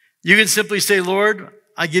 you can simply say, Lord,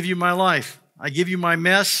 I give you my life. I give you my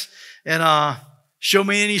mess, and show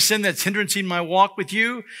me any sin that's hindering my walk with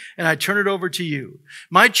you, and I turn it over to you.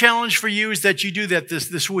 My challenge for you is that you do that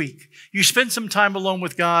this week. You spend some time alone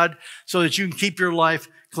with God so that you can keep your life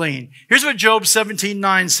clean. Here's what Job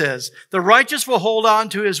 17:9 says. The righteous will hold on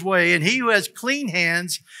to his way, and he who has clean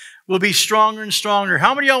hands will be stronger and stronger.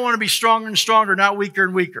 How many of y'all want to be stronger and stronger, not weaker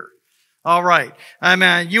and weaker? All right.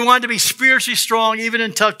 Amen. You want to be spiritually strong even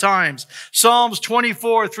in tough times. Psalms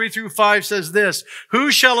 24:3-5 says this,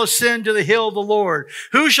 who shall ascend to the hill of the Lord?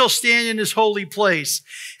 Who shall stand in His holy place?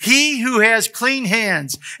 He who has clean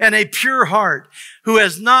hands and a pure heart, who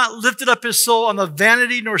has not lifted up his soul on the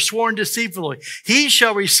vanity nor sworn deceitfully, he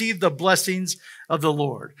shall receive the blessings of the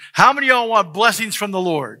Lord. How many of y'all want blessings from the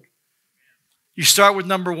Lord? You start with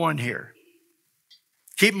number 1 here.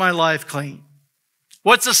 Keep my life clean.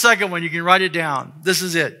 What's the second one? You can write it down. This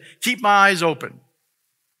is it. Keep my eyes open.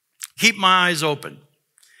 Keep my eyes open.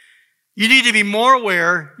 You need to be more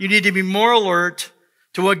aware. You need to be more alert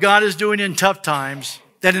to what God is doing in tough times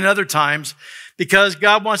than in other times, because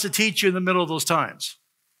God wants to teach you in the middle of those times.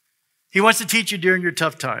 He wants to teach you during your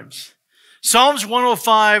tough times. Psalms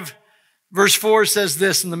 105 verse 4 says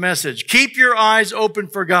this in the Message. Keep your eyes open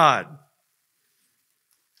for God.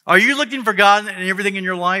 Are you looking for God in everything in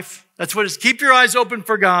your life? That's what it is. Keep your eyes open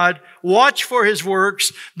for God. Watch for His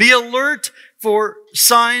works. Be alert for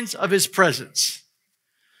signs of His presence.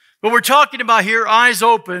 But we're talking about here, eyes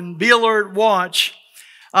open, be alert, watch.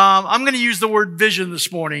 I'm going to use the word vision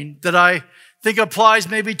this morning that I think applies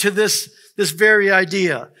maybe to this very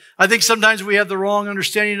idea. I think sometimes we have the wrong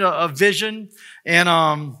understanding of vision,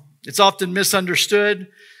 and it's often misunderstood.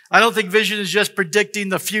 I don't think vision is just predicting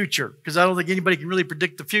the future, because I don't think anybody can really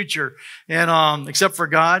predict the future, and except for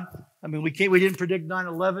God. I mean, we didn't predict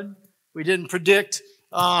 9/11. We didn't predict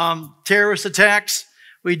terrorist attacks.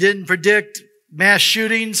 We didn't predict mass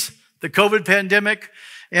shootings, the COVID pandemic,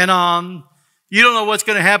 and you don't know what's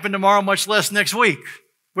going to happen tomorrow, much less next week.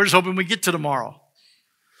 We're just hoping we get to tomorrow.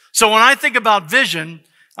 So when I think about vision,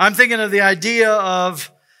 I'm thinking of the idea of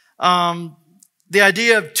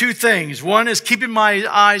two things. One is keeping my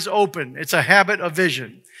eyes open. It's a habit of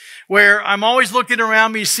vision, where I'm always looking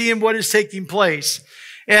around me, seeing what is taking place.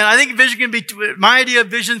 And I think vision can be, my idea of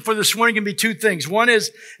vision for this morning can be two things. One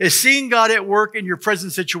is seeing God at work in your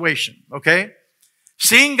present situation, okay?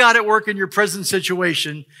 Seeing God at work in your present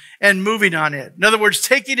situation and moving on it. In other words,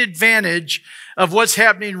 taking advantage of what's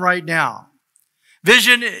happening right now.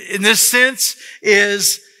 Vision in this sense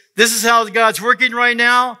is, this is how God's working right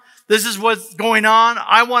now. This is what's going on.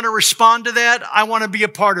 I want to respond to that. I want to be a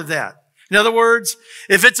part of that. In other words,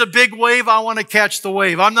 if it's a big wave, I want to catch the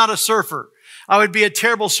wave. I'm not a surfer. I would be a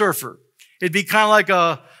terrible surfer. It'd be kind of like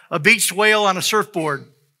a beached whale on a surfboard.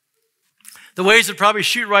 The waves would probably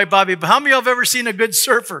shoot right by me. But how many of you have ever seen a good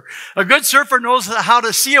surfer? A good surfer knows how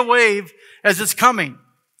to see a wave as it's coming.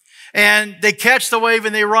 And they catch the wave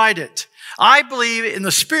and they ride it. I believe in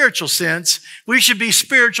the spiritual sense, we should be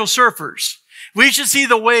spiritual surfers. We should see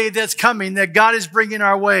the wave that's coming, that God is bringing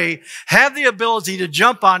our way, have the ability to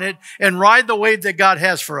jump on it and ride the wave that God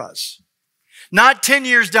has for us. Not 10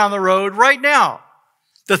 years down the road, right now.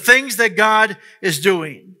 the things that God is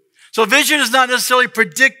doing. So vision is not necessarily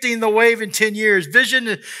predicting the wave in 10 years.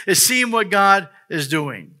 Vision is seeing what God is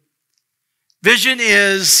doing. Vision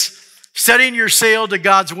is setting your sail to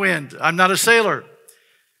God's wind. I'm not a sailor,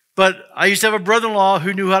 but I used to have a brother-in-law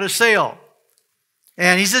who knew how to sail.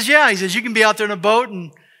 And he says, you can be out there in a boat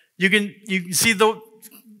and you can see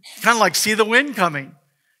see the wind coming.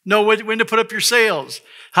 Know when to put up your sails.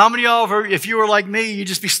 How many of y'all, if you were like me, you'd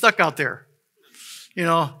just be stuck out there?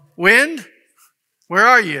 Wind? Where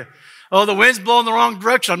are you? Oh, the wind's blowing the wrong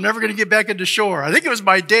direction. I'm never going to get back into shore. I think it was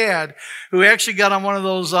my dad who actually got on one of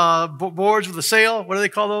those boards with a sail. What do they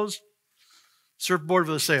call those? Surfboard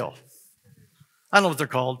with a sail. I don't know what they're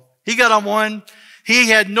called. He got on one. He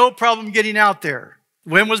had no problem getting out there.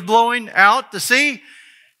 The wind was blowing out to sea.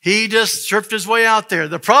 He just surfed his way out there.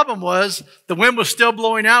 The problem was the wind was still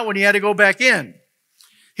blowing out when he had to go back in.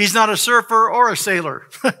 He's not a surfer or a sailor.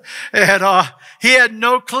 And he had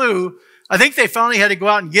no clue. I think they finally had to go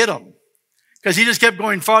out and get him because he just kept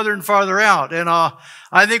going farther and farther out. And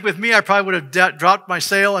I think with me, I probably would have dropped my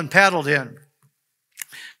sail and paddled in.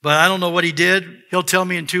 But I don't know what he did. He'll tell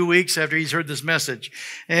me in 2 weeks after he's heard this message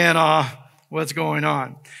and what's going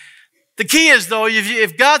on. The key is, though,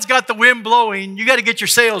 if God's got the wind blowing, you got to get your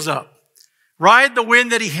sails up. Ride the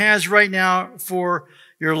wind that he has right now for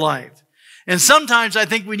your life. And sometimes I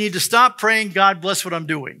think we need to stop praying, God, bless what I'm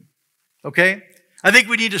doing. Okay? I think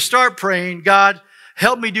we need to start praying, God,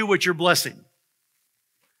 help me do what you're blessing.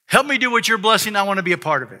 Help me do what you're blessing. I want to be a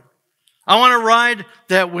part of it. I want to ride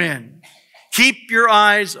that wind. Keep your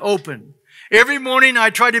eyes open. Every morning I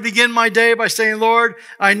try to begin my day by saying, Lord,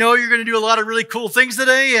 I know you're going to do a lot of really cool things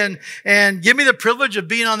today and give me the privilege of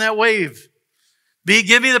being on that wave.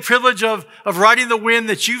 Give me the privilege of riding the wind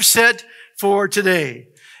that you've set for today.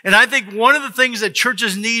 And I think one of the things that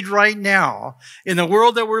churches need right now in the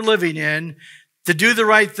world that we're living in to do the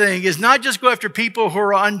right thing is not just go after people who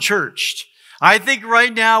are unchurched. I think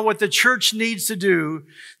right now what the church needs to do,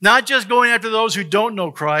 not just going after those who don't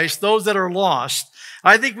know Christ, those that are lost,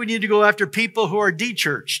 I think we need to go after people who are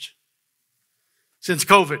de-churched since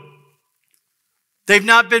COVID. They've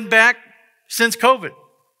not been back since COVID.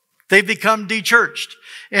 They've become de-churched.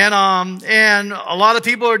 And a lot of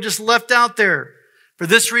people are just left out there for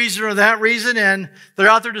this reason or that reason, and they're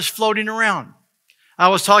out there just floating around. I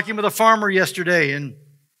was talking with a farmer yesterday, and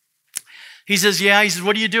he says,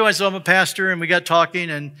 what do you do? I said, I'm a pastor, and we got talking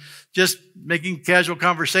and just making casual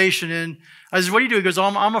conversation. And I said, what do you do? He goes,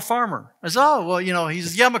 I'm a farmer. I said, he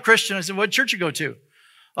says, I'm a Christian. I said, what church you go to?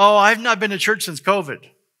 Oh, I've not been to church since COVID.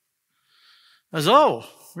 I said, oh,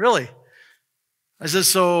 really? I said,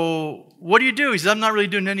 so what do you do? He said, I'm not really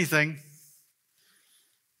doing anything.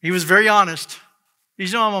 He was very honest. He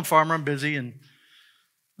said, I'm a farmer, I'm busy. And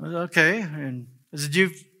I said, okay. And I said,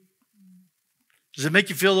 does it make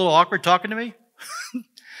you feel a little awkward talking to me? He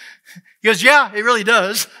goes, yeah, it really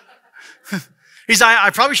does. He said, I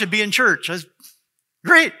probably should be in church. I said,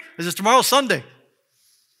 great. I said, tomorrow's Sunday.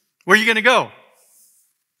 Where are you going to go?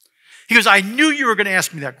 He goes, I knew you were going to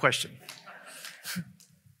ask me that question.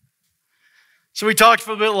 So we talked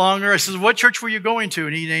for a bit longer. I said, what church were you going to?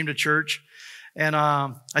 And he named a church. And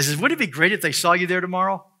I said, wouldn't it be great if they saw you there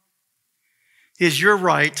tomorrow? He says, you're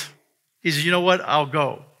right. He says, you know what? I'll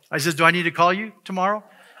go. I said, do I need to call you tomorrow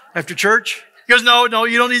after church? He goes, no,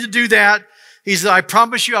 you don't need to do that. He said, I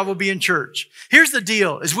promise you I will be in church. Here's the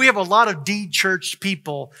deal, is we have a lot of de-churched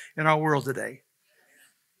people in our world today.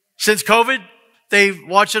 Since COVID, they've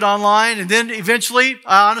watched it online, and then eventually,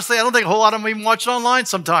 honestly, I don't think a whole lot of them even watch it online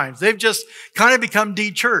sometimes. They've just kind of become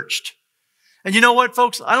de-churched. And you know what,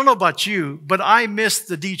 folks? I don't know about you, but I miss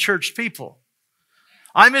the de-churched people.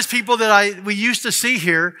 I miss people that we used to see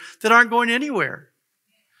here that aren't going anywhere.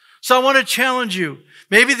 So I want to challenge you.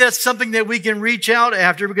 Maybe that's something that we can reach out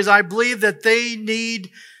after because I believe that they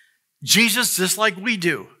need Jesus just like we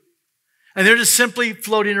do. And they're just simply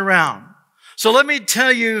floating around. So let me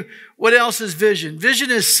tell you what else is vision.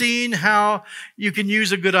 Vision is seeing how you can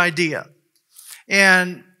use a good idea.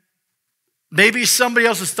 And maybe somebody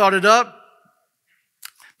else has thought it up,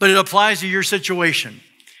 but it applies to your situation.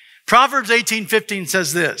 Proverbs 18:15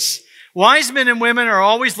 says this, wise men and women are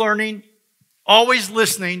always learning, always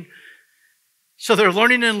listening. So they're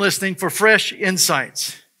learning and listening for fresh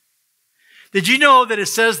insights. Did you know that it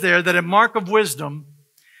says there that a mark of wisdom,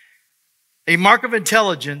 a mark of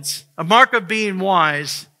intelligence, a mark of being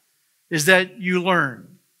wise is that you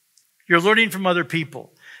learn. You're learning from other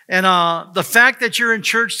people. And the fact that you're in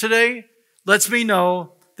church today lets me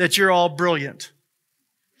know that you're all brilliant.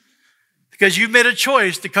 Because you've made a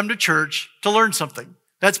choice to come to church to learn something.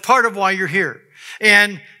 That's part of why you're here.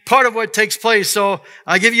 And part of what takes place. So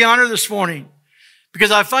I give you honor this morning.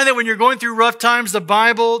 Because I find that when you're going through rough times, the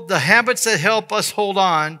Bible, the habits that help us hold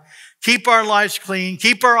on, keep our lives clean,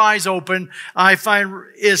 keep our eyes open, I find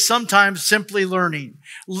is sometimes simply learning.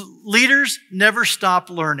 Leaders never stop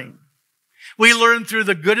learning. We learn through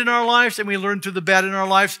the good in our lives and we learn through the bad in our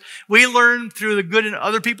lives. We learn through the good in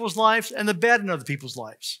other people's lives and the bad in other people's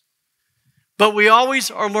lives. But we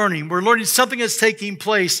always are learning. We're learning something that's taking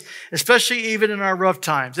place, especially even in our rough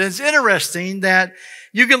times. And it's interesting that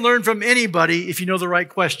you can learn from anybody if you know the right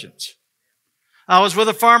questions. I was with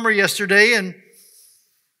a farmer yesterday, and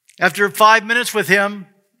after 5 minutes with him,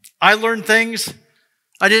 I learned things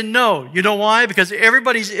I didn't know. You know why? Because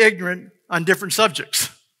everybody's ignorant on different subjects.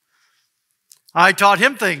 I taught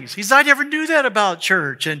him things. He said, I never knew that about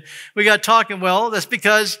church. And we got talking. Well, that's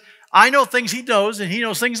because I know things he knows, and he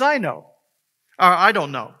knows things I know. Or I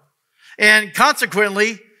don't know. And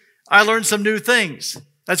consequently, I learned some new things.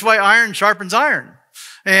 That's why iron sharpens iron.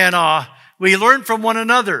 And we learn from one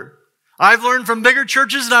another. I've learned from bigger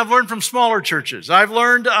churches and I've learned from smaller churches. I've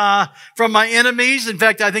learned from my enemies. In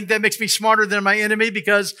fact, I think that makes me smarter than my enemy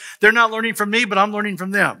because they're not learning from me, but I'm learning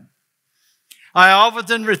from them. I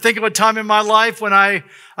often think of a time in my life when I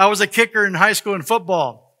was a kicker in high school in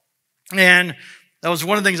football. And that was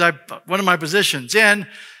one of the things, one of my positions. And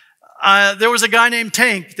there was a guy named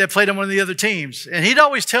Tank that played on one of the other teams. And he'd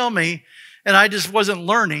always tell me, and I just wasn't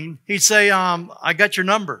learning, he'd say, I got your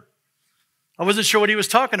number. I wasn't sure what he was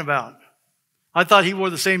talking about. I thought he wore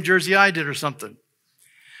the same jersey I did or something.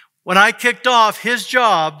 When I kicked off, his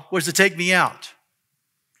job was to take me out.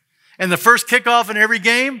 And the first kickoff in every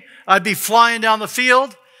game, I'd be flying down the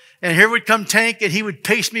field, and here would come Tank, and he would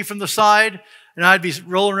pace me from the side, and I'd be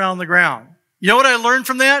rolling around on the ground. You know what I learned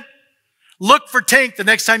from that? Look for Tank the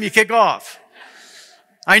next time you kick off.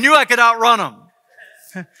 I knew I could outrun him.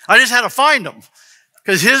 I just had to find him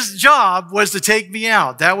because his job was to take me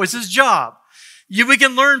out. That was his job. We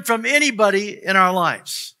can learn from anybody in our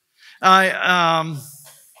lives. You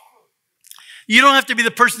don't have to be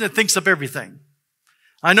the person that thinks up everything.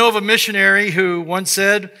 I know of a missionary who once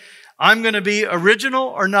said, I'm going to be original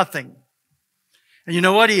or nothing. And you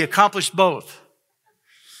know what? He accomplished both.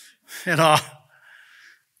 And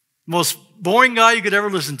most boring guy you could ever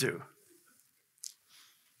listen to.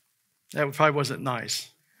 That probably wasn't nice.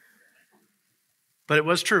 But it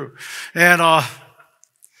was true. And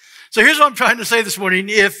so here's what I'm trying to say this morning.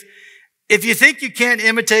 If you think you can't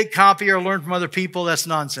imitate, copy, or learn from other people, that's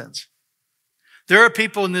nonsense. There are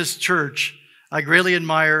people in this church I greatly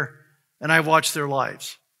admire, and I watch their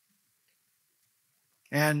lives.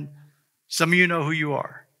 And some of you know who you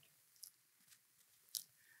are.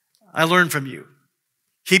 I learn from you.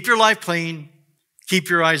 Keep your life clean. Keep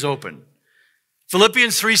your eyes open.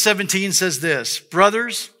 Philippians 3:17 says this,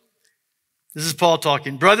 brothers, this is Paul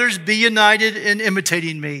talking, brothers, be united in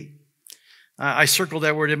imitating me. I circled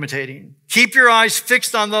that word imitating. Keep your eyes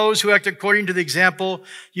fixed on those who act according to the example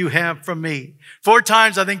you have from me. 4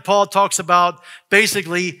 times I think Paul talks about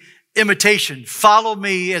basically imitation. Follow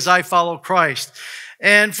me as I follow Christ.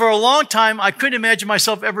 And for a long time, I couldn't imagine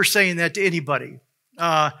myself ever saying that to anybody.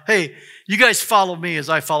 Hey, you guys follow me as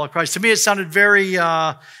I follow Christ. To me, it sounded very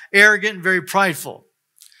arrogant and very prideful.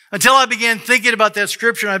 Until I began thinking about that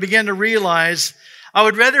scripture, and I began to realize I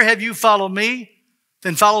would rather have you follow me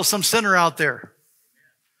than follow some sinner out there.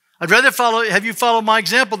 I'd rather have you follow my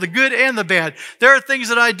example, the good and the bad. There are things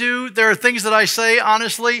that I do, there are things that I say,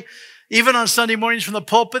 honestly, even on Sunday mornings from the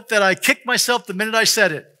pulpit, that I kicked myself the minute I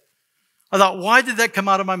said it. I thought, why did that come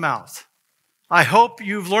out of my mouth? I hope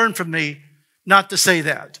you've learned from me not to say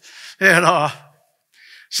that. And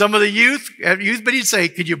some of the youth meetings say,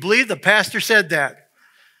 could you believe the pastor said that?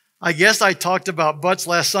 I guess I talked about butts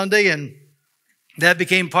last Sunday, and that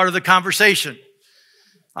became part of the conversation.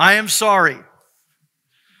 I am sorry.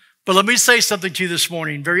 But let me say something to you this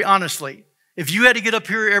morning, very honestly. If you had to get up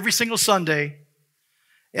here every single Sunday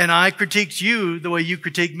and I critiqued you the way you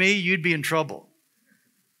critique me, you'd be in trouble.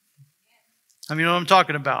 I mean, you know what I'm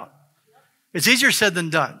talking about. It's easier said than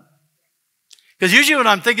done. Because usually when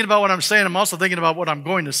I'm thinking about what I'm saying, I'm also thinking about what I'm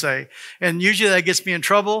going to say. And usually that gets me in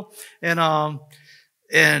trouble. And I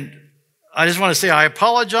just want to say I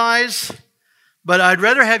apologize, but I'd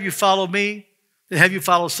rather have you follow me than have you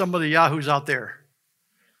follow some of the yahoos out there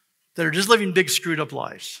that are just living big screwed up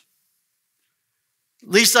lives. At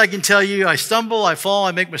least I can tell you I stumble, I fall,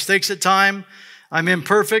 I make mistakes at times. I'm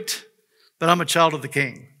imperfect, but I'm a child of the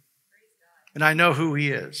King. And I know who He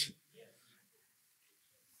is.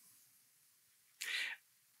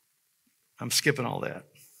 I'm skipping all that.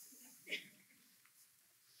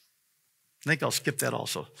 I think I'll skip that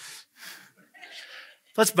also.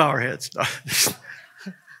 Let's bow our heads.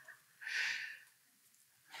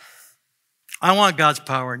 I want God's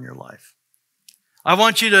power in your life. I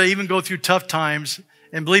want you to even go through tough times.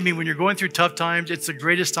 And believe me, when you're going through tough times, it's the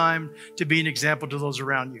greatest time to be an example to those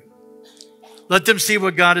around you. Let them see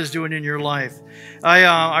what God is doing in your life.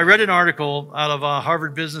 I read an article out of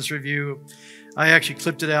Harvard Business Review. I actually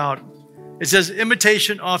clipped it out. It says,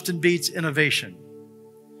 imitation often beats innovation.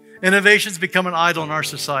 Innovation's become an idol in our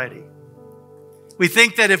society. We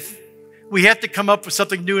think that if we have to come up with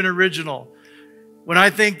something new and original, when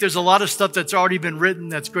I think there's a lot of stuff that's already been written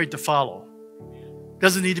that's great to follow.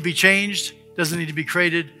 Doesn't need to be changed, doesn't need to be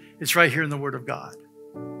created. It's right here in the Word of God.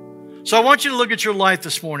 So I want you to look at your life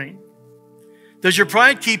this morning. Does your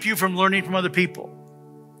pride keep you from learning from other people?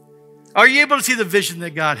 Are you able to see the vision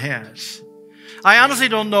that God has? I honestly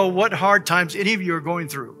don't know what hard times any of you are going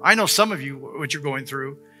through. I know some of you what you're going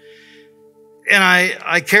through. And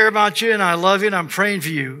I care about you and I love you and I'm praying for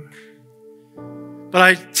you. But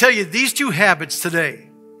I tell you, these two habits today,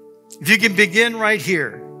 if you can begin right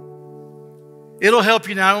here, it'll help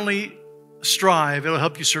you not only strive, it'll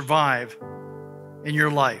help you survive in your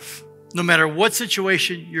life, no matter what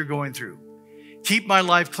situation you're going through. Keep my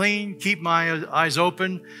life clean, keep my eyes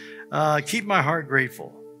open, keep my heart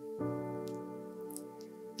grateful.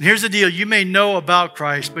 And here's the deal. You may know about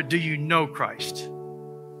Christ, but do you know Christ?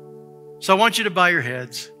 So I want you to bow your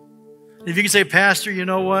heads. And if you can say, Pastor, you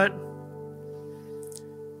know what?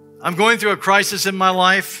 I'm going through a crisis in my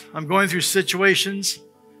life. I'm going through situations.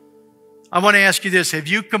 I want to ask you this. Have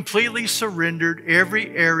you completely surrendered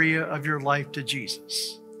every area of your life to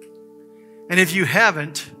Jesus? And if you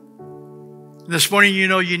haven't, this morning you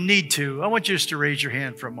know you need to, I want you just to raise your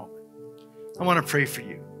hand for a moment. I want to pray for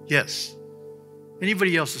you. Yes.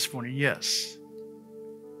 Anybody else this morning? Yes.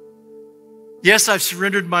 Yes, I've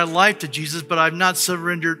surrendered my life to Jesus, but I've not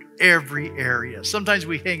surrendered every area. Sometimes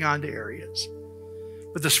we hang on to areas.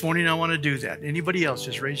 But this morning I want to do that. Anybody else,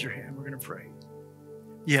 just raise your hand. We're going to pray.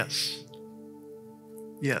 Yes.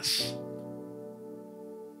 Yes.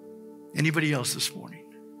 Anybody else this morning?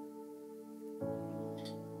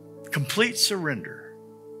 Complete surrender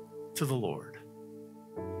to the Lord.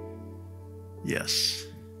 Yes.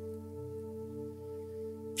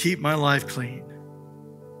 Keep my life clean.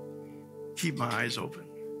 Keep my eyes open.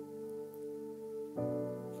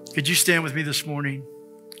 Could you stand with me this morning?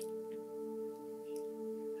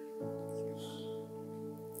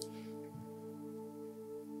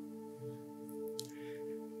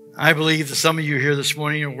 I believe that some of you here this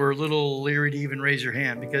morning were a little leery to even raise your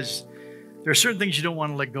hand because there are certain things you don't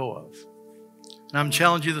want to let go of. And I'm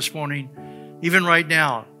challenging you this morning, even right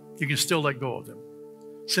now, you can still let go of them.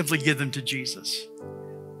 Simply give them to Jesus.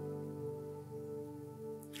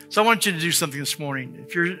 So I want you to do something this morning.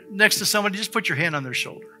 If you're next to somebody, just put your hand on their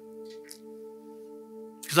shoulder.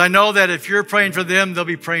 Because I know that if you're praying for them, they'll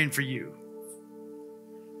be praying for you.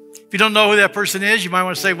 If you don't know who that person is, you might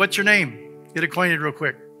want to say, what's your name? Get acquainted real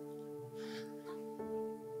quick.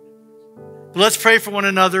 But let's pray for one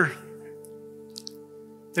another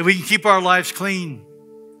that we can keep our lives clean,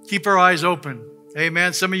 keep our eyes open.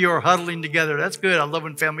 Amen. Some of you are huddling together. That's good. I love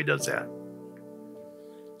when family does that.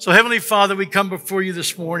 So Heavenly Father, we come before you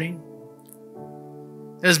this morning.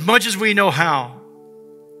 As much as we know how,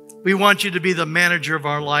 we want you to be the manager of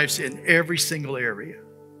our lives in every single area.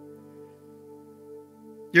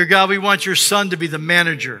 Dear God, we want your Son to be the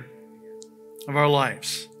manager of our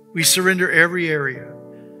lives. We surrender every area.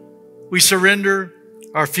 We surrender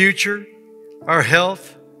our future, our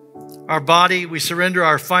health, our body. We surrender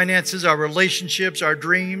our finances, our relationships, our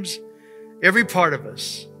dreams, every part of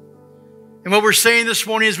us. And what we're saying this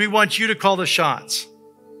morning is we want you to call the shots.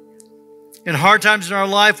 In hard times in our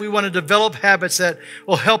life, we want to develop habits that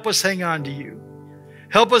will help us hang on to you.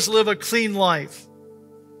 Help us live a clean life.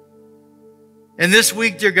 And this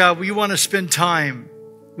week, dear God, we want to spend time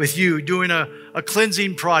with you doing a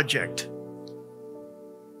cleansing project.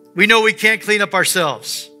 We know we can't clean up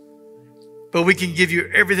ourselves, but we can give you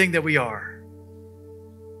everything that we are.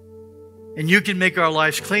 And you can make our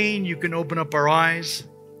lives clean. You can open up our eyes.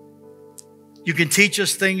 You can teach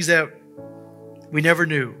us things that we never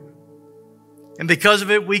knew. And because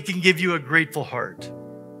of it, we can give you a grateful heart.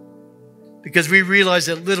 Because we realize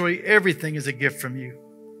that literally everything is a gift from you.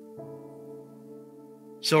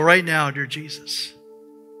 So right now, dear Jesus,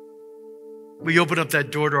 we open up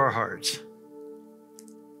that door to our hearts.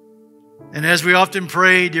 And as we often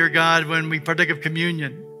pray, dear God, when we partake of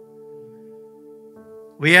communion,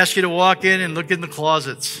 we ask you to walk in and look in the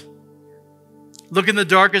closets. Look in the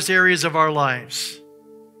darkest areas of our lives.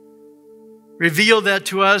 Reveal that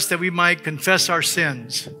to us that we might confess our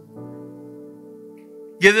sins.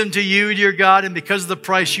 Give them to you, dear God, and because of the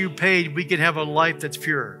price you paid, we can have a life that's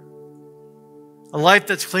pure. a life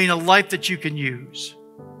that's clean, a life that you can use.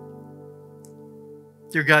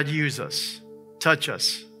 Dear God, use us. Touch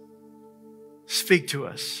us. Speak to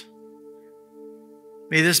us.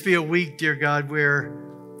 May this be a week, dear God, where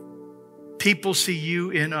people see you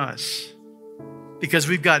in us because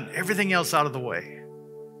we've gotten everything else out of the way.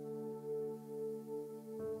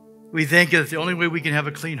 We thank you that the only way we can have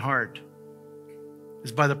a clean heart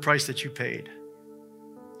is by the price that you paid.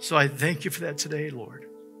 So I thank you for that today, Lord.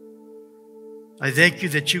 I thank you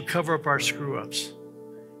that you cover up our screw-ups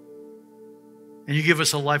and you give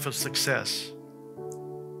us a life of success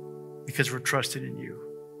because we're trusting in you.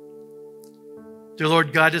 Dear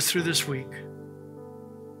Lord, guide us through this week.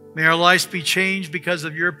 May our lives be changed because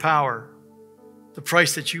of your power, the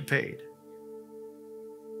price that you paid.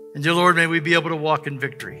 And dear Lord, may we be able to walk in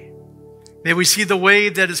victory. May we see the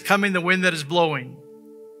wave that is coming, the wind that is blowing.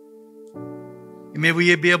 And may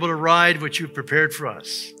we be able to ride what you've prepared for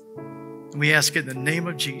us. And we ask it in the name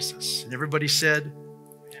of Jesus. And everybody said,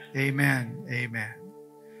 amen, amen.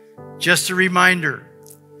 Just a reminder,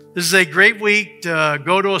 this is a great week to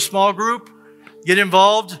go to a small group, get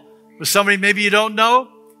involved with somebody maybe you don't know.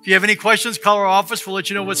 If you have any questions, call our office. We'll let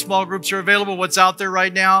you know what small groups are available, what's out there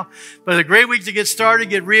right now. But it's a great week to get started,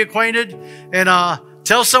 get reacquainted, and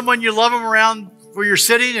tell someone you love them around where you're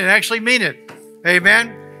sitting and actually mean it.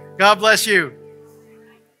 Amen. God bless you.